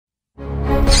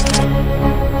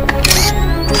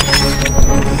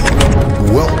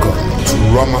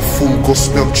Full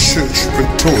Gospel Church,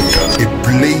 Pretoria, a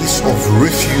place of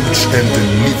refuge and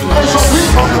deliverance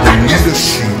under the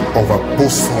leadership of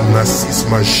Apostle Narcisse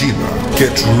Majila.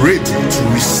 Get ready to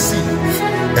receive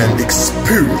and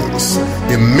experience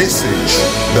a message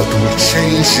that will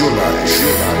change your life.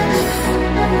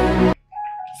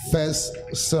 First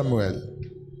Samuel,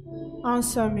 1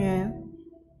 Samuel.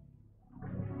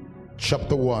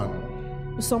 chapter 1.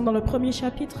 Nous sommes dans le premier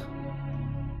chapitre.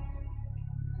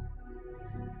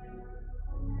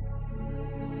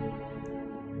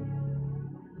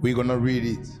 We're going to read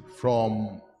it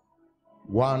from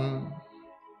 1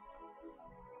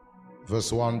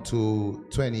 verse 1 to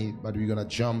 20, but we're going to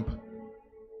jump.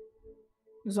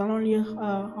 Nous allons lire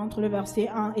entre le verset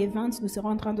 1 et 20. Nous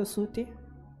serons en train de sauter.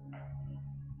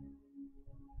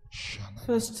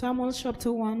 1 Samuel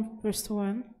chapter 1 verse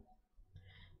 1.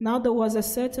 Now there was a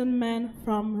certain man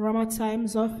from Ramathaim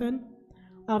Zophim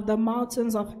of the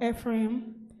mountains of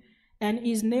Ephraim, and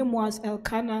his name was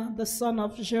Elkanah, the son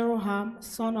of Jeroham,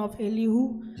 son of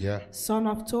Elihu, son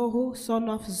of Tohu, son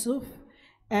of Zuph,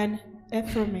 and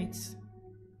Ephraimites.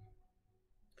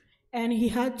 And he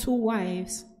had 2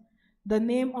 wives. The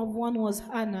name of one was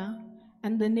Hannah,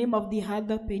 and the name of the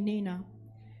other Peninnah.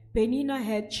 Peninnah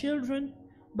had children,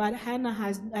 but Hannah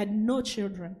had no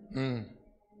children.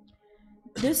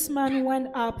 This man went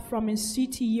up from his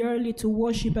city yearly to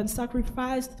worship and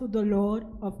sacrifice to the Lord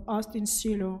of hosts in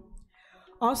Shiloh.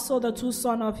 Also the 2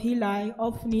 sons of Eli,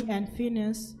 Ophni and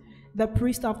Phinehas, the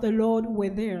priest of the Lord, were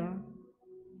there.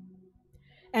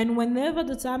 And whenever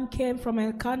the time came from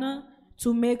Elkanah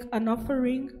to make an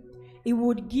offering, he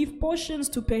would give portions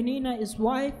to Peninnah his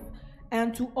wife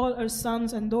and to all her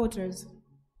sons and daughters.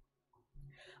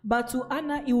 But to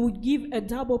Hannah he would give a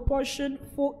double portion,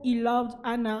 for he loved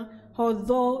Hannah,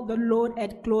 although the Lord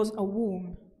had closed her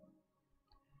womb.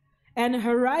 And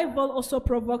her rival also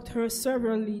provoked her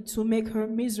severely to make her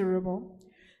miserable,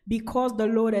 because the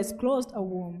Lord has closed her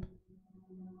womb.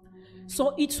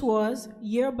 So it was,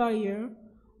 year by year,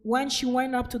 when she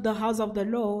went up to the house of the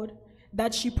Lord,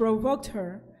 that she provoked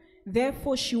her.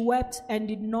 Therefore she wept and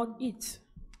did not eat.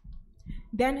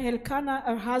 Then Elkanah,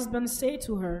 her husband, said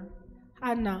to her,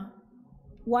 Hannah,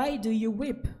 why do you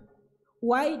weep?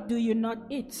 Why do you not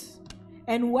eat?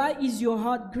 And why is your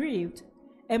heart grieved?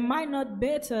 Am I not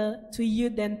better to you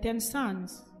than 10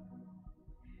 sons?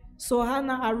 So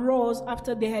Hannah arose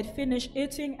after they had finished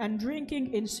eating and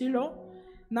drinking in Shiloh.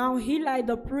 Now Eli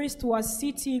the priest was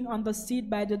sitting on the seat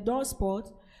by the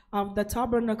doorspot of the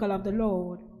tabernacle of the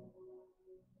Lord.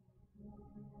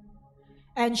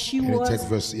 And she Take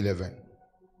verse 11.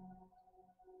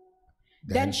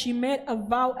 Then she made a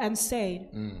vow and said,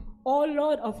 O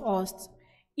Lord of hosts,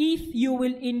 if you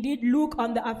will indeed look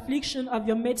on the affliction of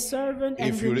your maidservant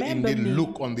and remember me,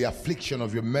 look on the affliction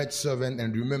of your maidservant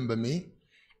and remember me,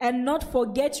 and not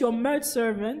forget your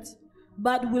maidservant,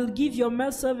 but will give your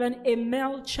maidservant a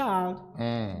male child,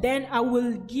 then I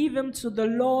will give him to the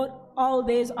Lord all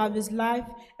days of his life,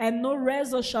 and no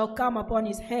razor shall come upon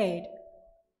his head.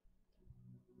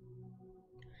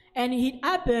 And it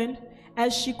happened,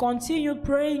 as she continued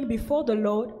praying before the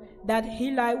Lord, that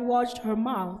Eli watched her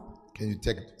mouth. Can you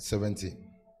take 17?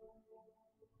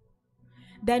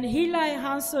 Then Eli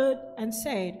answered and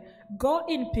said, Go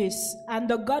in peace, and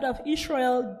the God of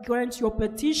Israel grant your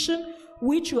petition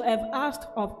which you have asked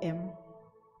of him.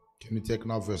 Can you take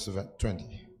now verse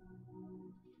 20?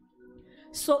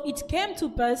 So it came to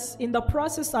pass in the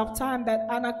process of time that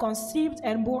Hannah conceived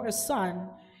and bore a son,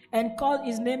 and called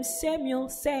his name Samuel,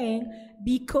 saying,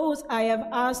 Because I have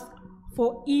asked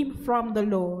for him from the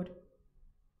Lord.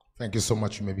 Thank you so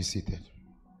much. You may be seated.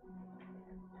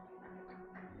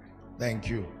 Thank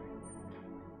you.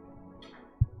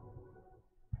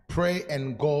 Pray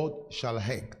and God shall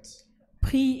act.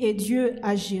 Prie et Dieu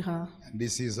agira. And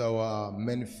this is our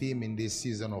main theme in this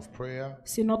season of prayer.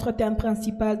 C'est notre thème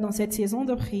principal dans cette saison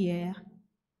de prière.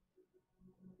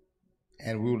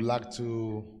 And we would like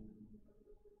to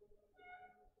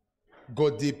go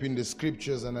deep in the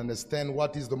scriptures and understand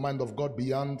what is the mind of God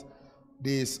beyond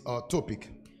this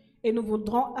topic. Et nous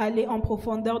voudrons aller en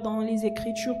profondeur dans les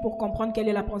Écritures pour comprendre quelle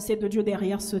est la pensée de Dieu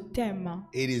derrière ce thème.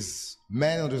 It is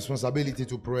man's responsibility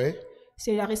to pray,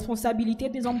 C'est la responsabilité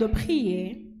des hommes de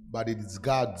prier, but it is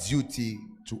God's duty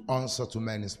to answer to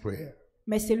man's prayer.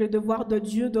 mais c'est le devoir de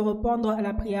Dieu de répondre à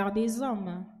la prière des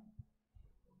hommes.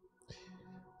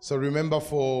 So remember,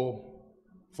 for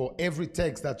every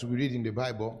text that we read in the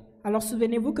Bible, Alors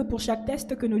souvenez-vous que pour chaque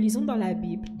texte que nous lisons dans la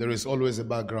Bible, there is always a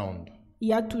background. il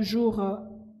y a toujours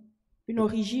une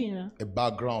origine, A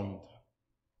background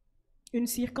une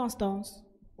circonstance,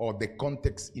 or the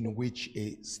context in which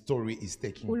a story is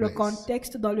taking ou le place.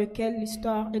 contexte dans lequel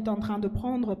l'histoire est en train de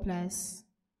prendre place.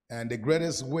 And the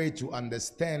greatest way to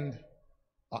understand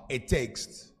a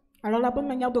text Alors la bonne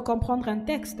manière de comprendre un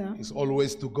texte, is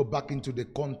always to go back into the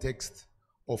context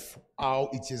of how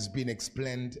it has been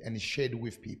explained and shared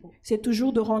with people. c'est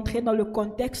toujours de rentrer dans le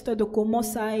contexte de comment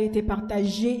ça a été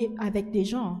partagé avec des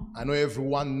gens. I know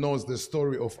everyone knows the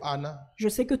story of Anna. Je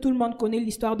sais que tout le monde connaît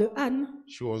l'histoire de Anne,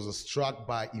 She was struck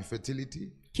by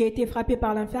infertility. qui a été frappée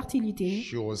par l'infertilité,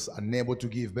 She was unable to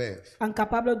give birth.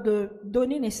 incapable de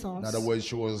donner In naissance. other words,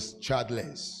 she was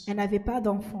childless. Elle n'avait pas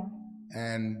d'enfant.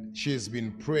 And she's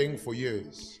been praying for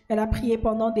years. Elle a prié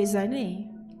pendant des années.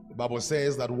 The Bible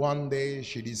says that one day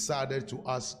she decided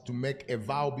to make a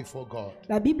vow before God.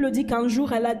 La Bible dit qu'un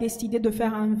jour, elle a décidé de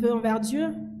faire un vœu envers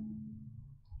Dieu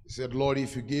She said, Lord,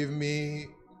 if you give me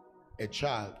a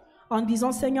child, en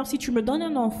disant, Seigneur, si tu me donnes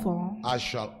un enfant, I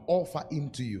shall offer him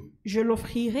to you. je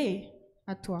l'offrirai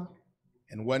à toi.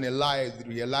 And when Eli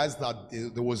realized that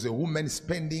there was a woman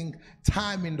spending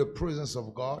time in the presence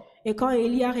of God, Et quand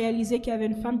Élie a réalisé qu'il y avait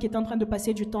une femme qui était en train de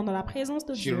passer du temps dans la présence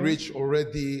de she Dieu, reached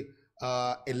already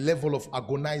a level of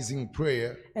agonizing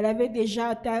prayer. elle avait déjà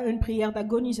atteint une prière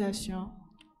d'agonisation.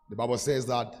 The Bible says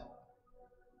that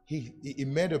he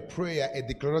made a prayer, a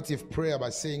declarative prayer by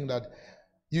saying that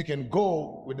you can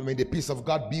go, may the peace of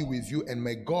God be with you, and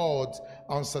may God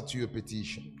answer to your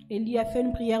petition. Élie a fait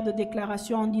une prière de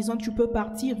déclaration en disant, tu peux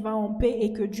partir, va en paix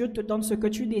et que Dieu te donne ce que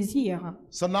tu désires.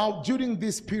 So now, during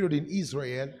this period in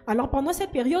Israel, Alors pendant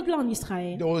cette période-là en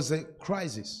Israël, there was a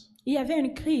crisis il y avait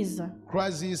une crise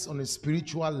on a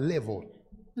spiritual level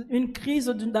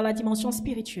dans la dimension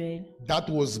spirituelle that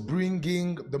was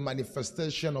bringing the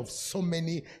manifestation of so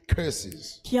many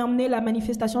curses. qui emmenait la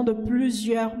manifestation de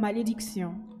plusieurs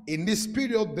malédictions. In this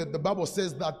period, the Bible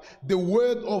says that the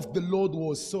word of the Lord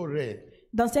was so rare.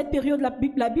 Dans cette période,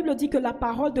 la Bible dit que la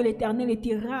parole de l'Éternel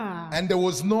était rare And there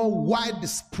was no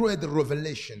widespread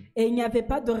revelation, et il n'y avait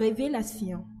pas de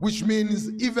révélation. which means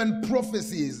even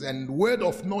prophecies and word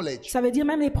of knowledge. Ça veut dire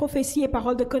même les prophéties et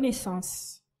paroles de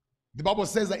connaissance. The Bible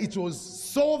says that it was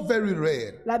so very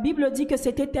rare La Bible dit que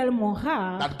c'était tellement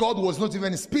rare that God was not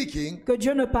even speaking que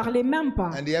Dieu ne parlait même pas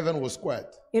and the heaven was quiet.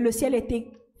 et le ciel était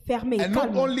fermé. And not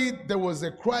Calme. only there was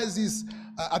a crisis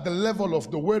at the level of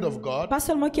the word of God, Pas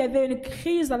seulement qu'il y avait une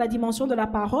crise dans la dimension de la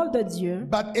parole de Dieu,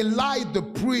 but Eli the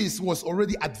priest was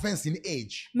already advanced in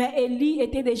age. mais Élie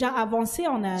était déjà avancé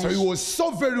en âge. So he was so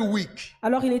very weak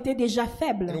Alors il était déjà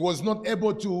faible. and was not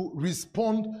able to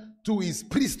respond to his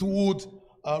priesthood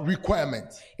requirement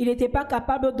Il n'était pas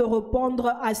capable de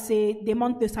répondre à ses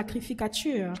demandes de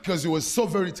sacrificature because he was so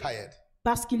very tired.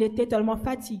 parce qu'il était tellement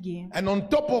fatigué. And on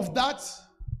top of that,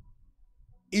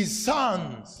 his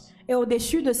sons Et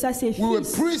au-dessus de ça, ses who were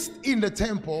fils, priests in the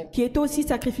temple qui étaient aussi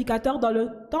sacrificateurs dans le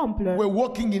temple, were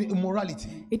walking in immorality.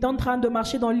 étaient en train de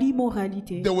marcher dans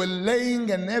l'immoralité. They were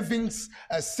laying and having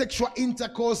sexual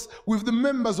intercourse with the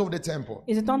members of the temple.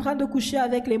 Ils étaient en train de coucher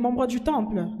avec les membres du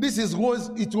temple.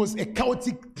 It was a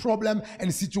chaotic problem and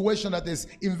situation that is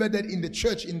invaded in the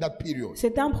church in that period.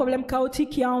 C'était un problème chaotique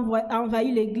qui a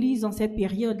envahi l'église dans cette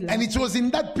période-là. And it was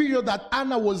in that period that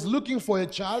Anna was looking for a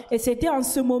child, Et c'était en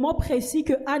ce moment précis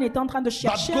que Anne était en train de but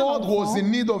chercher un God was enfant.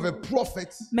 in need of a prophet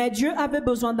Mais Dieu avait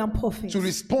besoin d'un prophète to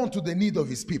respond to the need of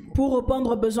his people. pour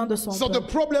répondre aux besoins de son So the peuple.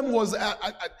 problem was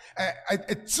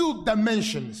at two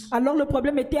dimensions. Alors le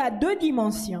problème était à deux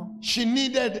dimensions. She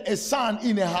needed a son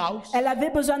in a house, Elle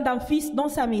avait besoin d'un fils dans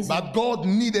sa maison. but God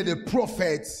needed a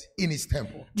prophet in his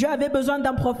temple. Dieu avait besoin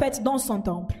d'un prophète dans son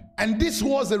temple. And this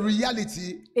was a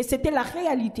reality Et c'était la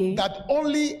réalité that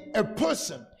only a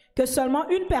person que seulement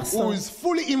une who personne is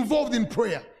fully involved in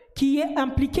prayer qui est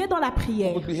impliquée dans la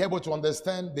prière would be able to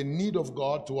understand the need of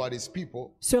God toward his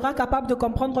people sera capable de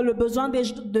comprendre le besoin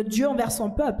de Dieu envers son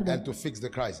peuple and to fix the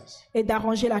crisis. et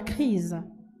d'arranger la crise.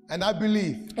 And I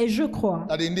believe Et je crois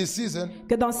that in this season,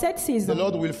 que dans cette the saison,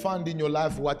 Lord will find in your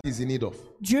life what he's in need of.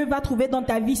 Dieu va trouver dans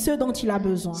ta vie ce dont il a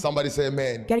besoin. Somebody say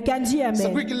amen. Quelqu'un dit So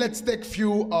Amen. quickly, let's take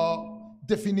few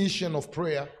definition of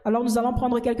prayer. Alors nous allons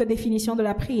prendre quelques définitions de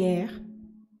la prière.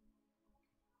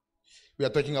 We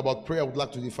are talking about prayer. I would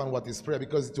like to define what is prayer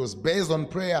because it was based on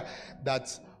prayer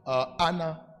that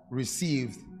Anna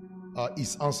received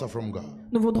his answer from God.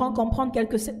 Nous voudrons comprendre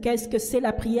qu'est-ce que c'est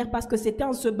la prière parce que c'était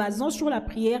en se basant sur la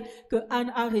prière que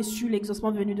Anne a reçu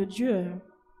l'exaucement venu de Dieu.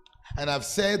 And I've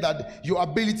said that your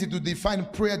ability to define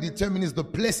prayer determines the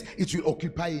place it will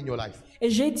occupy in your life. Et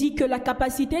j'ai dit que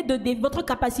votre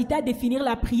capacité à définir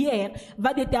la prière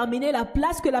va déterminer la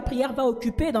place que la prière va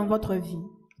occuper dans votre vie.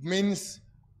 It means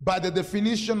by the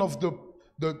definition of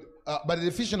by the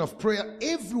definition of prayer,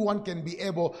 everyone can be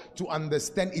able to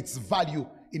understand its value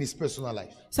in his personal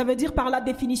life. Ça veut dire par la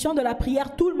définition de la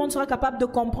prière, tout le monde sera capable de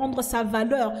comprendre sa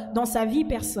valeur dans sa vie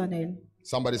personnelle.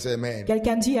 Somebody say amen.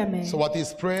 Quelqu'un dit amen. So what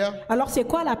is prayer? Alors c'est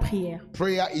quoi la prière?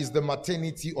 Prayer is the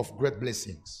maternity of great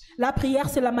blessings. La prière,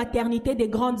 c'est la maternité des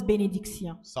grandes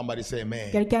bénédictions. Somebody say amen.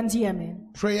 Quelqu'un dit amen.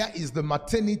 Prayer is the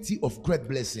maternity of great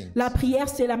blessings. La prière,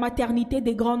 c'est la maternité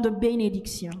des grandes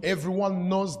bénédictions. Everyone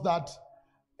knows that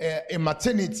a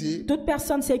maternity Toute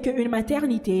personne sait qu'une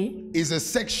maternité is a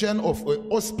section of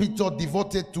a hospital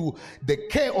devoted to the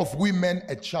care of women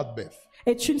at childbirth.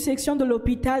 est une section de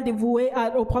l'hôpital dévouée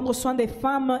à prendre soin des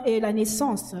femmes et la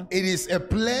naissance. It is a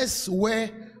place where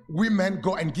women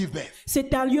go and give birth.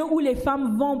 C'est un lieu où les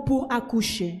femmes vont pour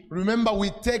accoucher. Remember,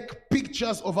 we take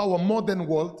pictures of our modern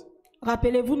world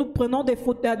Rappelez-vous, nous prenons des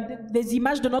photos, des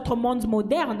images de notre monde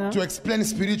moderne to explain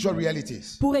spiritual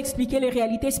realities. pour expliquer les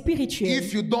réalités spirituelles.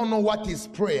 If you don't know what is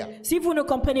prayer, Si vous ne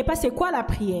comprenez pas c'est quoi la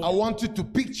prière, I want you to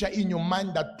picture in your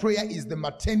mind that prayer is the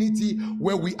maternity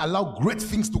where we allow great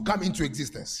things to come into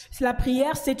existence. la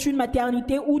prière, c'est une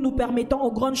maternité où nous permettons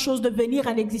aux grandes choses de venir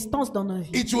à l'existence dans nos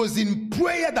vies. It was in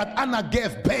prayer that Anna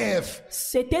gave birth.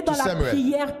 C'était dans to la Samuel.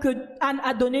 prière que Anne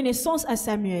a donné naissance à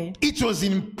Samuel. It was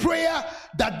in prayer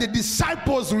that the disciples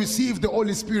received the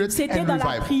Holy Spirit C'était and dans la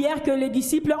revival. prière que les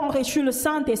disciples ont reçu le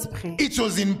Saint-Esprit. It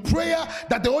was in prayer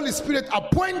that the Holy Spirit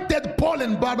appointed Paul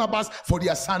and Barnabas for the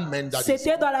assignment. That is.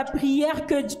 C'était dans la prière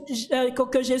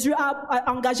que Jésus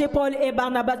a engagé Paul et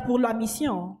Barnabas pour la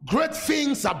mission. Great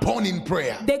things are born in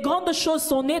prayer. Des grandes choses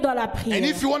sont nées dans la And prière.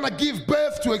 if you want to give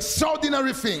birth to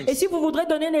extraordinary Et things, si vous voudrez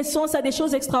donner naissance à des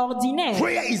choses extraordinaires,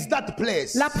 prayer is that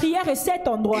place. la prière est cet It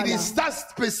endroit-là. is that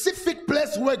specific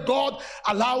place where God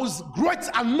allows great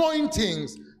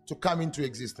anointings to come into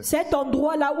existence. Cet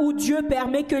endroit-là où Dieu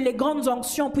permet que les grandes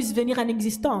onctions puissent venir en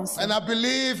existence. And I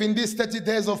believe in these 30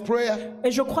 days of prayer,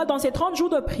 Et je crois dans ces 30 jours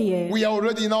de prière, we are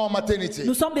already in our maternity,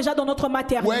 nous sommes déjà dans notre where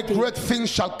maternité, great things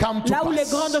shall come to là où les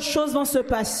pass. grandes choses vont se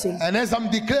passer. And as I'm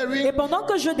Et declaring, pendant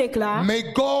que je déclare may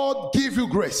God give you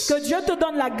grace que Dieu te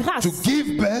donne la grâce to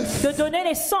give birth de donner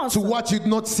naissance to what you did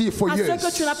not see for à ce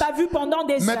que tu years. n'as pas vu pendant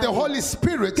des May the années. Holy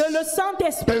Spirit Que le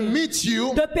Saint-Esprit permit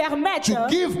you te permette to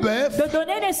give birth de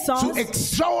donner naissance to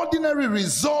extraordinary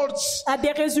results à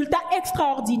des résultats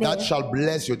extraordinaires that shall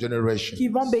bless your generation. qui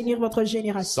vont bénir votre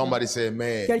génération. Somebody say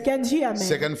amen. Quelqu'un dit amen.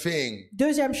 Second thing,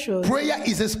 Deuxième chose, prayer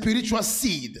is a spiritual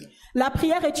seed la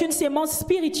prière est une sémence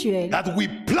spirituelle that we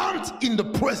plant in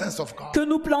the presence of God, que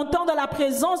nous plantons dans la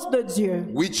présence de Dieu,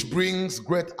 which brings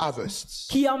great harvests.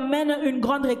 qui emmène une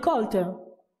grande récolte.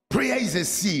 Prayer is a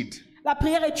seed. La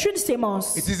prière est une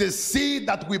sémence. It is a seed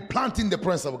that we plant in the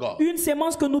presence of God. Une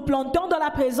sémence que nous plantons dans la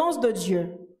présence de Dieu.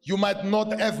 You might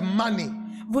not have money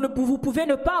Vous pouvez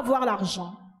ne pas avoir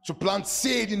l'argent to plant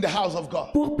seed in the house of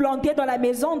God, pour planter dans la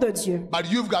maison de Dieu.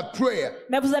 but you've got prayer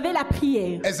Mais vous avez la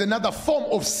prière as another form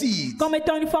of seed comme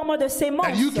étant une forme de sémence.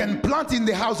 that you can plant in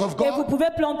the house of Et vous God, pouvez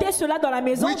planter cela dans la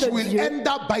maison which de will Dieu. end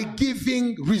up by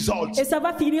giving results. Et ça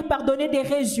va finir par donner des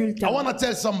résultats. I want to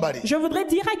tell somebody, Je voudrais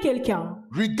dire à quelqu'un,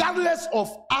 regardless of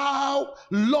how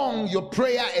long your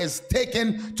prayer has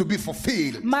taken to be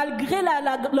fulfilled, malgré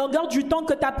la longueur du temps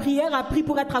que ta prière a pris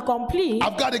pour être accomplie,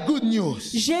 I've got a good news.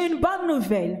 j'ai une bonne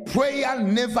nouvelle. Prayer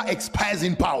never expires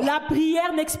in power. La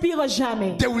prière n'expire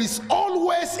jamais. There is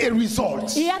always a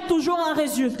result Il y a toujours un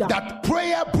résultat that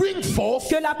prayer brings forth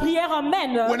que la prière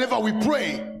emmène whenever we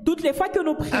pray. toutes les fois que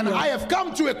nous And prions. I have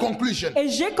come to a conclusion. Et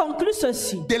j'ai conclu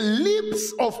ceci. The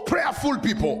lips of prayerful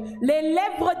people Les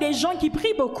lèvres des gens qui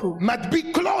prient beaucoup might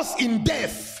be closed in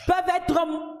death, peuvent être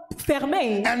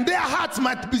fermées and their hearts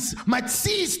might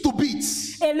cease to beat,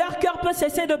 et leur cœur peut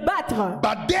cesser de battre.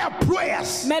 but their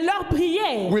prayers Mais leurs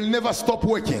prières will never stop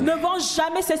working. ne vont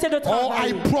jamais cesser de Oh,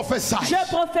 I travailler. prophesy,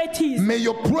 Je prophétise may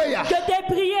your prayer que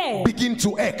tes prières, begin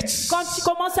to act. quand tu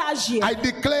commences à agir, I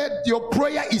declare your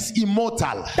prayer is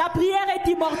immortal. ta prière est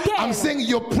I'm immortelle. saying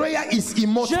your prayer is Je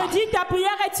immortal. dis ta prière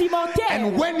est immortelle.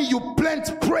 And when you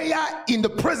plant prayer in the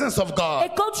presence of Et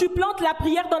God, quand tu plantes la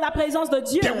prière dans la présence de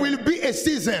Dieu, there will be a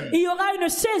season il y aura une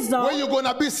saison where you're going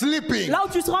to be sleeping, là où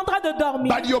tu seras en train de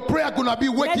dormir. but your prayer going to be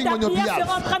Mais working ta on your prière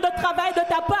sera en behalf. train de travailler de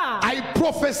ta part. I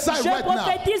prophesy Je right now,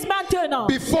 prophétise maintenant,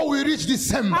 before we reach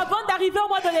December, avant d'arriver au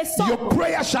mois de your décembre,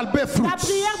 prayer shall bear ta fruit.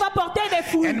 prière va porter des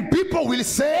fruits. And people will Et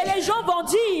say, les gens vont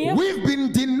dire, we've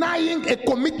been denying a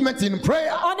commitment in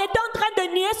prayer, on est en train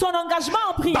de nier son engagement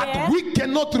en prière, but we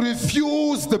cannot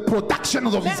refuse the production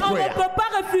of mais his on ne prayer. peut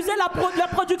pas refuser la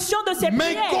production de ses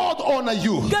May prières. God honor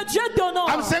you. Que Dieu t'honore.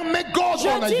 I'm saying, may God Je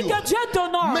honor dis you. que Dieu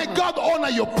t'honore. May God honor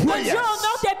your Que Dieu prayers.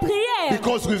 honore tes prières. terre.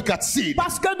 Because we've got seed.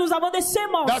 Parce que nous avons des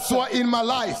sémences. That's why in my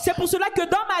life, C'est pour cela que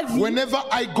dans ma vie, whenever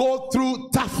I go through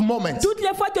tough moments, toutes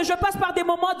les fois que je passe par des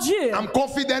moments durs, I'm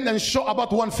confident and sure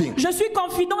about one thing. je suis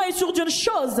confident et sûr d'une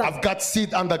chose. I've got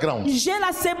seed underground. J'ai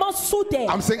la sémence sous terre.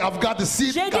 I'm saying I've got the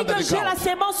seed J'ai dit under que the j'ai la ground.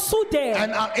 sémence sous terre.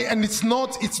 And it's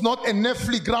not an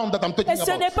earthly ground that I'm talking Et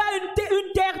ce n'est about. pas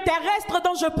une terre terrestre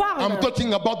dont je parle. I'm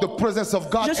talking about the presence of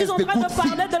God Je as suis en the train good de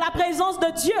parler field de la présence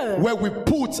de Dieu. where we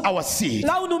put our seed.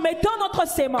 Là où nous mettons notre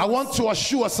sémence. I want to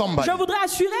assure somebody, Je voudrais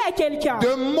assurer à quelqu'un.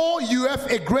 the more you have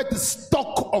a great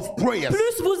stock of prayers,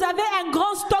 Plus vous avez un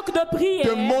grand stock de the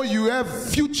prières, more you have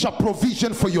future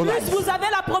provision for your plus life. vous avez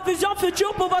la provision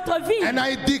future pour votre vie. And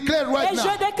I declare Et right je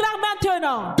now, déclare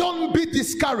maintenant, don't be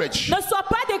discouraged ne sois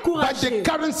pas by the découragé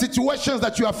current situations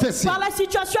that you are facing. par la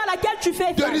situation à laquelle tu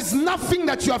fais There face. is nothing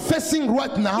that you are facing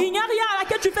right now Il n'y a rien à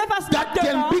laquelle tu fais face that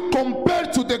can maintenant be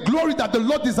compared to the glory that the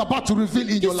Lord is about to reveal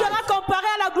in qui your life. sera comparé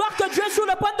à la gloire que Dieu est sur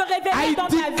le point de révéler I dans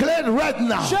ta vie. declare right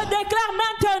now, Je déclare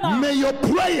maintenant may your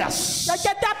prayers que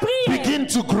ta prière begin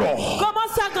to grow.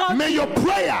 commence à grandir, May your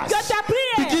prayers que ta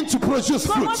prière begin to produce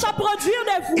commence fruit. à produire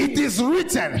des fruits. It is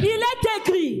written, Il est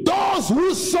écrit, those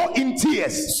who sow in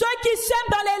tears, ceux qui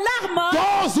sèment dans les larmes,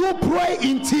 those who pray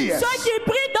in tears, ceux qui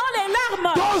prient dans les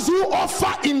larmes, those who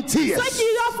offer in tears, ceux qui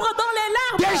offrent dans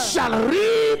les they larmes, shall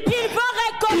reap ils vont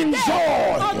in récolter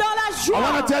joy. dans la I joie.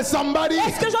 want to tell somebody,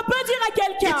 Est-ce que je peux dire à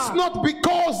it's quelqu'un, not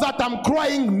because that I'm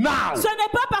crying now ce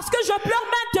n'est pas parce que je pleure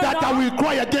that I maintenant will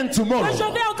cry again que tomorrow. je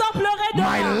vais encore pleurer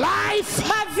My demain. life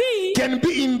Ma vie can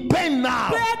be in pain now,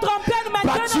 peut être en peine but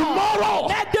maintenant, tomorrow,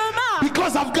 mais demain,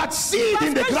 because I've got seed parce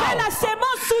in que the j'ai ground, la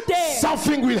sémence sous terre,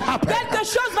 something will happen. quelque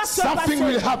chose va se Something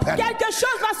will passer. happen. Quelque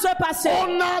chose va se passer.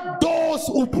 Honor those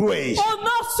who pray.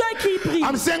 Honore ceux qui prient.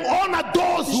 I'm saying honor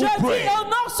those Je who dis pray.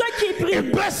 honore ceux qui A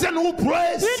prient. person who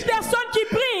prays Une personne qui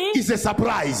prie is a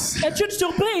surprise. est une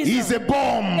surprise, Is a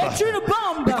bomb. est une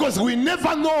bombe. Because we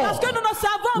never know Parce que nous ne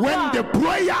savons when pas the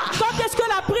prayer quand est-ce que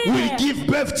la will prière give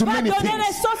birth to va many donner things.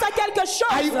 naissance à quelque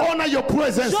I chose. honor your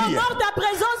presence here. J'honore ta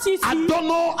présence ici. I don't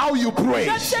know how you pray,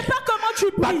 Je ne sais pas comment tu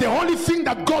but pries. the only thing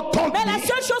that God told Mais la me,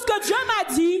 seule chose que Dieu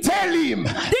m'a dit, tell him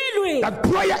dis-lui that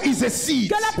prayer is a seed.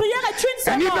 que la prière est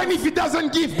une And semence. even if it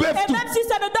doesn't give birth Et même si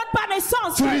ça ne donne pas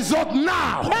naissance, to result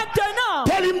now, maintenant,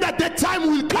 tell him that the time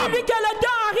will come. dis-lui que le temps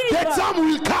The arrive. time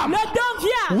will come Le temps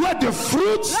vient. where the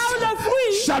fruits Là où le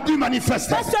fruit shall be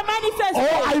manifested. va se manifester.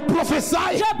 Oh, I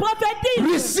prophesy, Je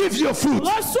prophétise. receive your fruit.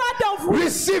 Reçois ton fruit.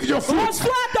 Receive your fruit.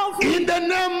 Reçois ton fruit. In the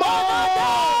name of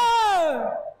Oh!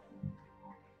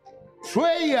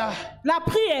 prayer La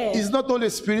prière is not only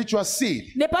spiritual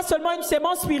seed, n'est pas seulement une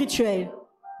sémence spirituelle,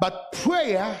 but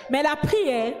prayer mais la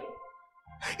prière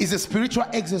is a spiritual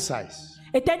exercise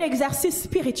est un exercice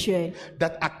spirituel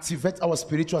that activates our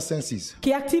spiritual senses.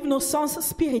 qui active nos sens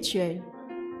spirituels.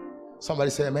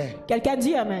 Somebody say amen. Quelqu'un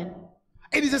dit Amen.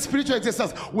 It is a spiritual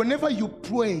exercise. Whenever you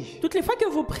pray, Toutes les fois que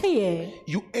vous priez,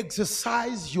 you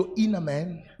exercise your inner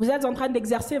man vous êtes en train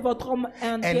d'exercer votre homme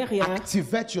and intérieur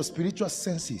activate your spiritual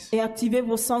senses. et activer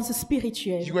vos sens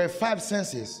spirituels. You have 5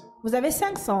 senses Vous avez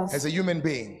 5 sens as a human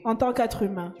being. en tant qu'être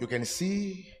humain. You can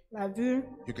see, La vue,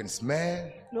 you can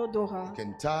smell, l'odorat, you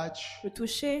can touch, le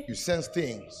toucher. you sense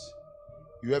things.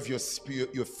 You have your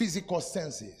physical Vous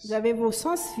senses. avez vos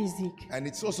sens physiques. And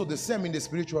it's also the same in the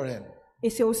spiritual realm. Et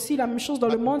c'est aussi la même chose dans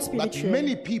le monde But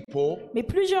many spirituel. people Mais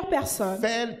plusieurs personnes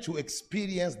fail to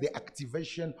experience the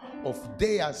activation of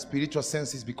their spiritual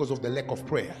senses because of the lack of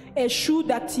prayer. échouent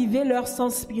d'activer leur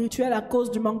sens spirituel à cause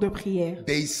du manque de prière.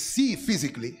 They see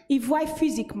physically, Ils voient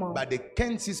physiquement, but they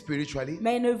can't see spiritually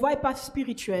mais ils ne voient pas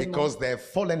spirituellement. because they have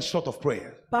fallen short of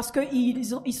prayer. Parce qu'ils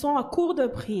sont à court de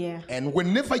prière. And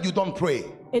whenever you don't pray,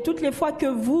 Et toutes les fois que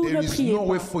vous there ne is priez no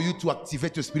way pas, for you to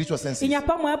activate your spiritual senses. il n'y a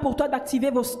pas moyen pour toi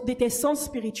d'activer tes sens The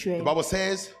spirituels. Bible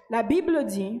says La Bible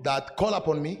dit, that call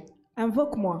upon me,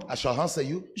 invoque-moi, I shall answer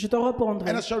you, je te répondrai.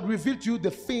 and I shall reveal to you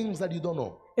the things that you don't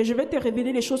know. Et je vais te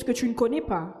révéler les choses que tu ne connais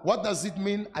pas. What does it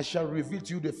mean? I shall reveal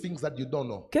to you the things that you don't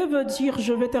know. Que veut dire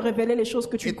je vais te révéler les choses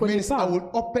que tu ne It connais means I pas? will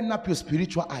open up your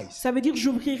spiritual eyes Ça veut dire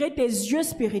j'ouvrirai tes yeux so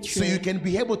spirituels you can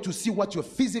be able to see what your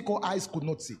physical eyes could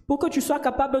not see. pour que tu sois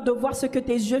capable de voir ce que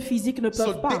tes yeux physiques ne So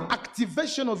peuvent the pas.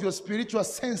 activation of your spiritual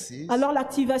senses Alors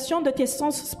l'activation de tes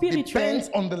sens spirituels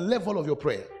depends on the level of your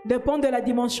prayer. dépend de la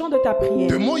dimension de ta The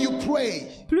prière. more you pray,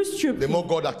 Plus tu the pries, more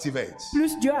God activates.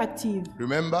 plus Dieu active.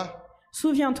 Remember,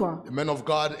 Souviens-toi, the man of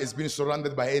God is being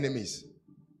surrounded by enemies.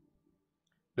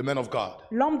 the man of God,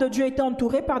 l'homme de Dieu était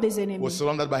entouré par des was ennemis.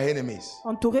 surrounded by enemies.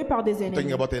 Entouré par des I'm talking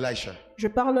ennemis. about Elisha. Je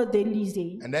parle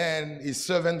d'Élisée. And then his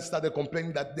servant started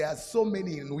complaining that there are so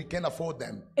many and we can't afford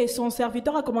them. Et son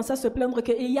serviteur a commencé à se plaindre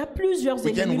qu'il y a plusieurs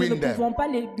We can ennemis, nous win ne them. pouvons pas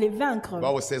les vaincre. The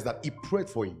Bible says that he prayed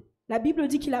for him. La Bible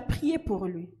dit qu'il a prié pour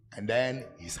lui. And then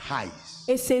his eyes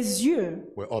Et ses yeux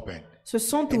were opened. se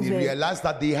sont And he ouverts. realized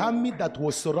that the army that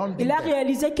was surrounding Il a them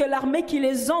réalisé que l'armée qui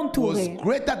les was entourait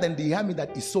greater than the army that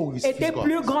he saw with his était physical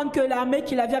plus eyes. grande que l'armée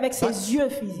qu'il avait avec ses But yeux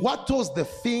physiques. what was the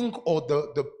thing or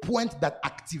the point that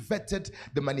activated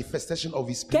the manifestation of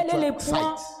his Quel est le spiritual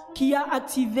point sight? qui a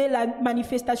activé la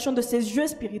manifestation de ses yeux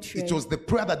spirituels? It was the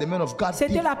prayer that the man of God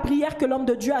C'était did. la prière que l'homme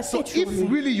de Dieu a So faite sur if lui.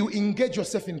 really you engage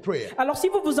yourself in prayer, Alors si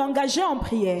vous vous engagez en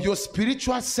prière, your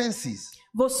spiritual senses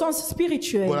vos sens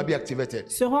spirituels gonna be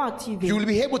activated. seront activés. You will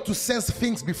be able to sense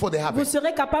things before they Vous happen.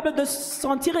 serez capable de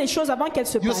sentir les choses avant qu'elles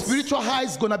se Your passent. spiritual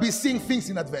eyes gonna be seeing things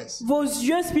in advance. Vos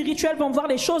yeux spirituels vont voir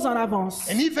les choses en avance.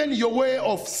 And even your way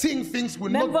of seeing things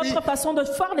will Même not be votre façon de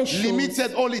voir les choses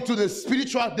limited only to the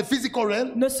spiritual, the physical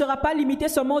realm, ne sera pas limitée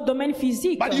seulement au domaine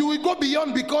physique. but you will go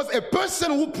beyond because a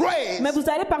person who prays Mais vous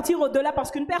allez partir au-delà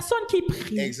parce qu'une personne qui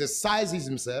prie exercises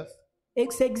himself et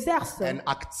s'exerce and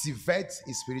activates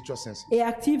his spiritual senses. et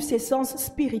active ses sens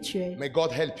spirituels. May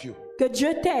God help you Que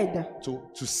Dieu t'aide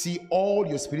to see all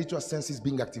your spiritual senses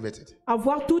being activated. à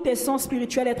voir tous tes sens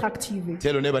spirituels être activés.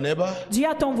 Tell your neighbor, Dis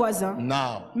à ton voisin,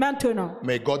 now, maintenant,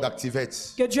 may God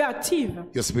activate que Dieu active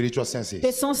your spiritual tes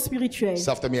senses. sens spirituels.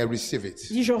 Say after me, I receive it.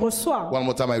 Dis, je reçois. One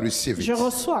more time, I receive Je it.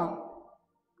 reçois.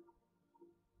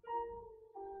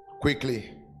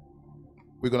 Quickly,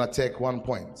 we're going to take one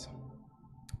point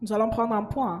Nous allons prendre un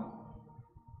point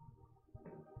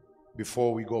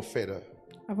before we go further.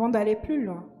 avant d'aller plus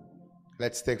loin.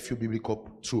 Let's take a few biblical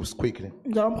truths quickly.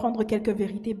 Nous allons prendre quelques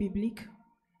vérités bibliques.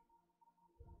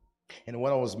 And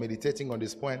when I was meditating on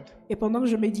this point, Et pendant que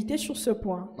je méditais sur ce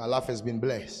point, my life has been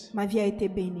blessed. ma vie a été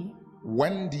bénie.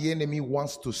 When the enemy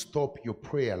wants to stop your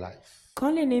prayer life,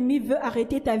 Quand l'ennemi veut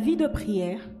arrêter ta vie de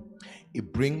prière,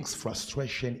 it brings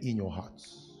frustration in your heart.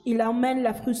 il emmène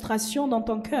la frustration dans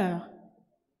ton cœur.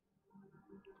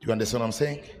 Do you understand what I'm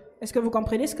saying? Est-ce que vous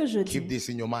comprenez ce que je Keep dis? this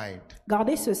in your mind.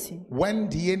 Gardez ceci. When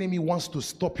the enemy wants to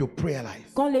stop your prayer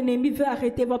life, Quand l'ennemi veut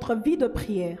arrêter votre vie de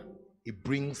prière, it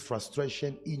brings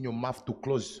frustration in your mouth to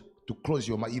close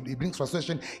your mouth. It brings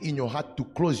frustration in your heart to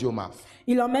close your mouth.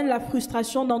 il emmène la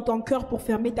frustration dans ton cœur pour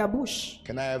fermer ta bouche.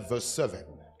 Can I have verse 7?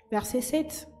 Verset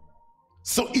 7.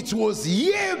 So it was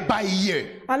year by year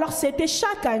Alors c'était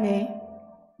chaque année,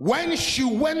 when she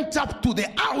went up to the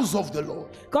house of the Lord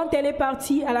quand elle est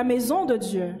partie à la maison de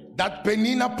Dieu, that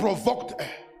Peninnah provoked her.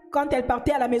 quand elle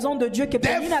partait à la maison de Dieu que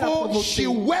Pénina l'a Therefore she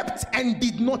provoquée. wept and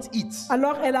did not eat.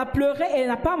 Alors elle a pleuré et elle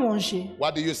n'a pas mangé.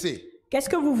 What do you say? Qu'est-ce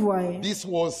que vous voyez? This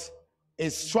was a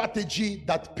strategy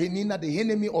that Peninnah, the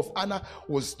enemy of Anna,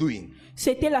 was doing.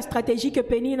 C'était la stratégie que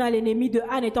Pénina, l'ennemi de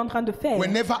Anne, est en train de faire.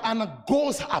 Whenever Anna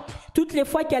goes up, Toutes les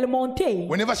fois qu'elle montait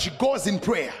whenever she goes in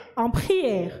prayer, en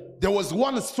prière, there was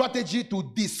one strategy to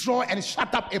destroy and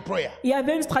shut up a prayer. il y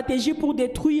avait une stratégie pour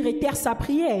détruire et taire sa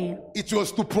prière. It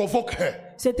was to provoke her.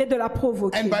 C'était de la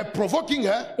provoquer. And by provoking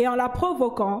her, Et en la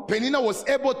provoquant, Peninnah was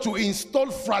able to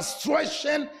install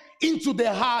frustration into the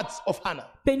hearts of Hannah.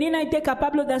 Pénina était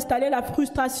capable d'installer la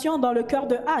frustration dans le cœur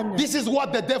de Anne. This is what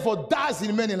the devil does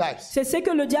in many lives. C'est ce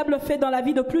que le diable fait dans la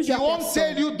vie de He plusieurs won't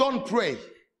personnes. tell you don't pray.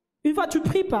 Une fois tu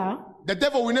pries pas, The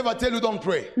devil will never tell you don't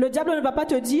pray. le diable ne va pas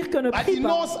te dire que ne But he prie pas.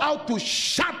 knows how to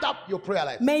shut up your prayer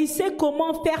life Mais il sait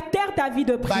comment faire taire ta vie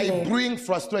de by prière bringing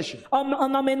frustration. en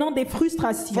emmenant des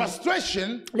frustrations.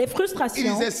 Frustration, Les it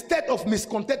frustrations, is a state of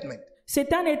miscontentment.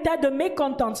 c'est un état de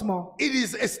mécontentement, It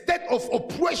is a state of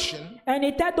oppression un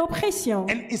état d'oppression,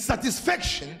 and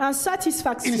insatisfaction in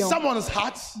insatisfaction someone's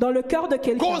heart dans le cœur de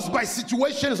quelqu'un, caused by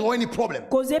situations or any problem.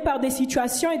 causé par des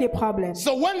situations et des problèmes.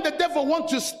 So when the devil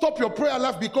wants to stop your prayer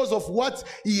life because of what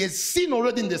he has seen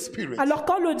already in the spirit, Alors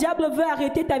quand le diable veut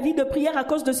arrêter ta vie de prière à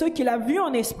cause de ce qu'il a vu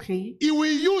en esprit, he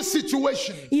will use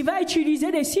situations il va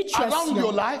utiliser des around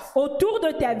your situations life autour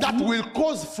de ta that vie will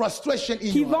cause frustration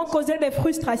in qui your vont heart. causer des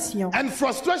frustrations. And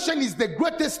frustration is the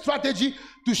greatest strategy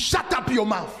to shut up your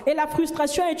mouth. Et la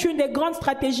frustration est une des grandes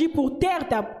stratégies pour taire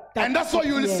ta And that's why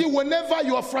you will prière. see whenever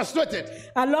you are frustrated,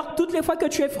 Alors toutes les fois que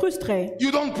tu es frustré, you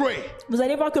don't pray. vous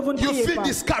allez voir que vous ne You priez feel pas.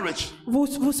 discouraged. Vous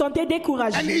vous sentez And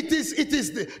découragé. it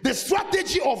is the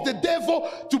strategy of the devil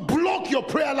to block your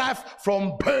prayer life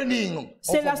from burning. or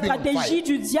C'est from la being on fire. stratégie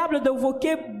du diable de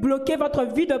bloquer votre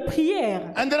vie de prière.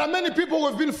 And there are many people who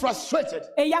have been frustrated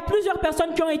Et il y a plusieurs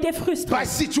personnes qui ont été by frustrées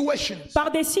situations,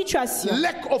 par des situations.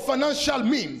 lack of financial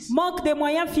means, Manque de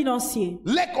moyens financiers,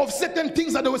 lack of certain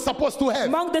things that they were supposed to have.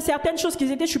 manque de de certaines choses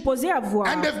qu'ils étaient supposés avoir.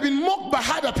 And they've been mocked by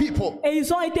other people. Et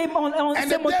ils ont été And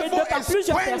s'est the moqué devil d'eux par has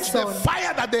plusieurs quenched the personnes.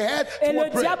 fire that they had Et le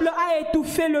toward prayer. diable a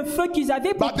étouffé le feu qu'ils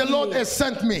avaient pour But the Lord prier. has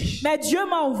sent me Mais Dieu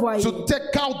m'a envoyé to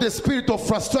take out the spirit of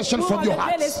frustration pour from your enlever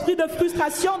heart. l'esprit de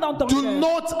frustration dans ton Do cœur.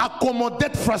 not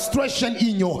accommodate frustration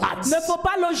in your heart. Ne faut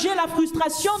pas loger la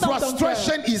frustration dans ton cœur.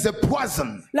 Frustration is a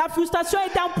poison La frustration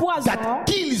est un poison that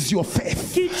kills your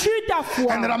faith. qui tue ta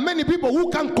foi. And there are many people who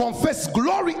can't confess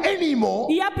glory anymore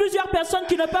Il y a plusieurs personnes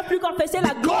qui ne peuvent plus confesser la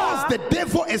because gloire the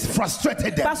devil has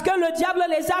frustrated them. parce que le diable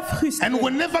les a frustrés. And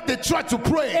whenever they try to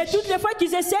pray, Et toutes les fois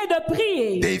qu'ils essayent de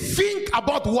prier, they think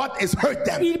about what has hurt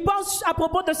them ils pensent à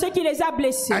propos de ce qui les a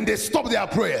blessés. and they stop their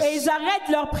prayers. Et ils arrêtent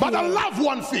leur But I prière. love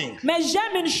one thing. Mais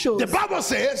j'aime une chose. The Bible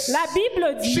says La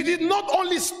Bible she dit, did not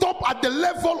only stop at the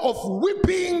level of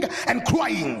weeping and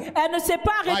crying. elle ne s'est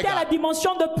pas arrêtée à la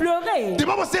dimension de pleurer. The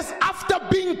Bible says after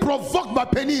being provoked by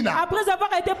Penina, Après avoir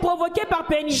été provoquée par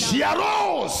Pénina, she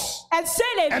arose elle s'est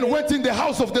and levée went in the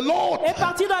house of the Lord, et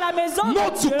partie dans la maison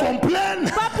not de to Dieu. complain,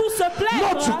 Pas pour se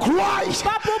not to plaindre, cry,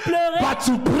 pas pour pleurer, but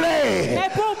to pray. mais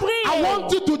pour I prier. want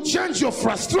you to change your Je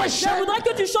frustration voudrais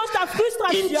que tu changes ta into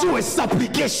frustration a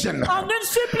supplication. en une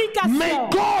supplication. May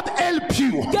God help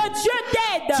you Que Dieu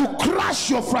t'aide to crush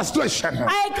your frustration.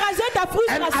 à écraser ta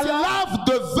And I frustration. love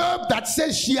the verb that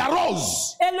says she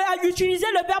arose. Elle a utilisé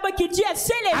le verbe qui dit elle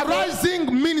s'est levée.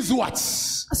 Arising means what?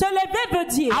 Se lever veut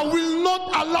dire I will not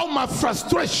allow my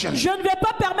frustration je ne vais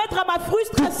pas permettre à ma to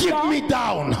keep frustration me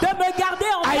down. de me garder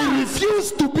en I bas.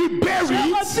 refuse to be Je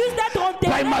buried refuse d'être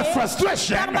by my enterré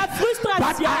frustration, par ma but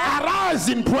frustration. I arise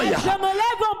in prayer. Je me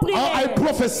lève en Or I prière.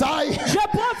 prophesy Je a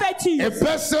prophétise.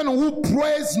 person who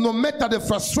prays no matter the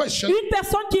frustration Une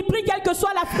personne qui prie, quelle que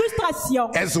soit la frustration,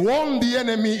 has won the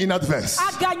enemy in advance.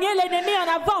 a gagné l'ennemi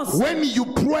en avance. When you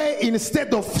pray,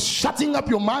 instead of shutting up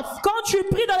your mouth, Quand tu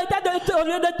pries dans l'état au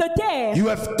lieu de te taire, you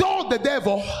have told the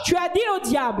devil tu as dit au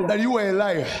diable, that you are a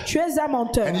liar tu es un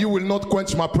menteur. and you will not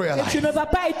quench my prayer Et tu life. ne vas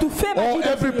pas étouffer ma Or vie de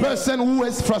every prière. person who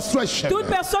has frustration, Toute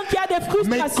personne qui a des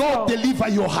may frustrations, God deliver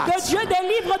your que heart. Dieu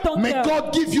délivre ton May cœur.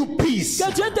 God give you peace.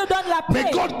 Que Dieu te donne la May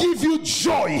paix. God give you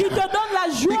joy. Qu'il te donne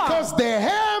la joie. Because the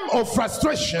hem of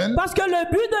frustration Parce que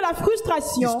le but de la is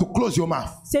frustration, to close your mouth.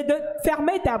 c'est de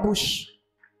fermer ta bouche.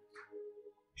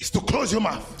 Is to close your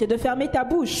mouth C'est de fermer ta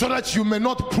bouche so that you may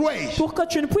not pray. pour que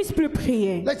tu ne puisses plus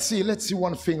prier. Let's see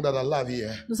one thing that I love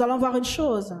here. Nous allons voir une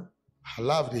chose. I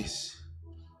love this.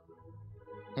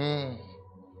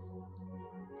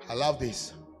 I love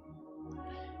this.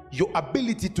 Your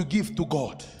ability to give to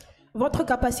God Votre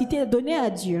capacité à donner à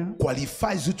Dieu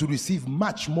qualifies you to receive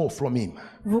much more from Him.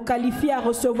 vous qualifie à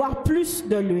recevoir plus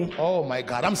de lui. Oh my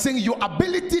God. I'm saying your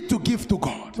ability to give to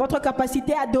God Votre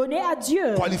capacité à donner à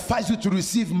Dieu qualifies you to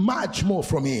receive much more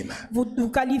from Him. vous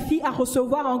qualifie à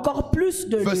recevoir encore plus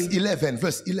de Verse lui. 11,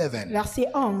 verse 11. Verset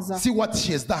 11. See what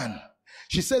she has done.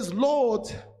 She says, Lord,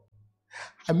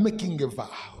 I'm making a vow.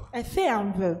 Elle fait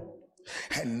un vœu.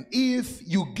 And if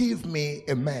you give me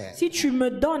a man Si tu me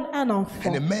donnes un enfant,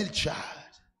 and a male child,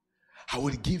 I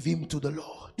will give him to the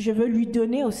Lord je veux lui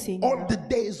donner au Seigneur all the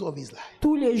days of his life.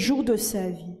 tous les jours de sa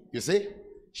vie. You see?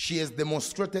 She has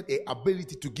demonstrated a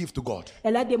ability to give to God.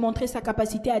 Elle a démontré sa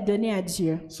capacité à donner à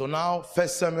Dieu. So now, 1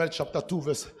 Samuel chapter 2,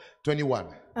 verse 21.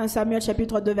 1 Samuel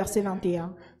chapitre 2 verset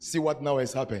 21. See what now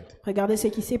has happened. Regardez ce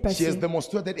qui s'est She has passé.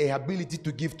 demonstrated a ability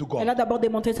to give to Elle God. a d'abord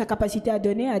démontré sa capacité à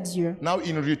donner à Dieu. Now,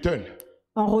 in return,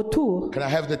 En retour, can I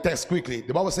have the text quickly?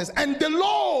 The Bible says, and the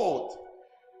Lord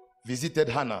visited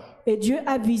Hannah et Dieu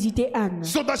a visité Anne.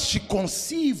 so that she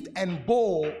conceived and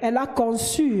bore Elle a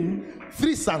conçu,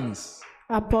 3 sons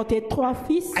a porté 3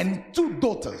 fils and 2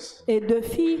 daughters. et 2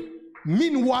 filles.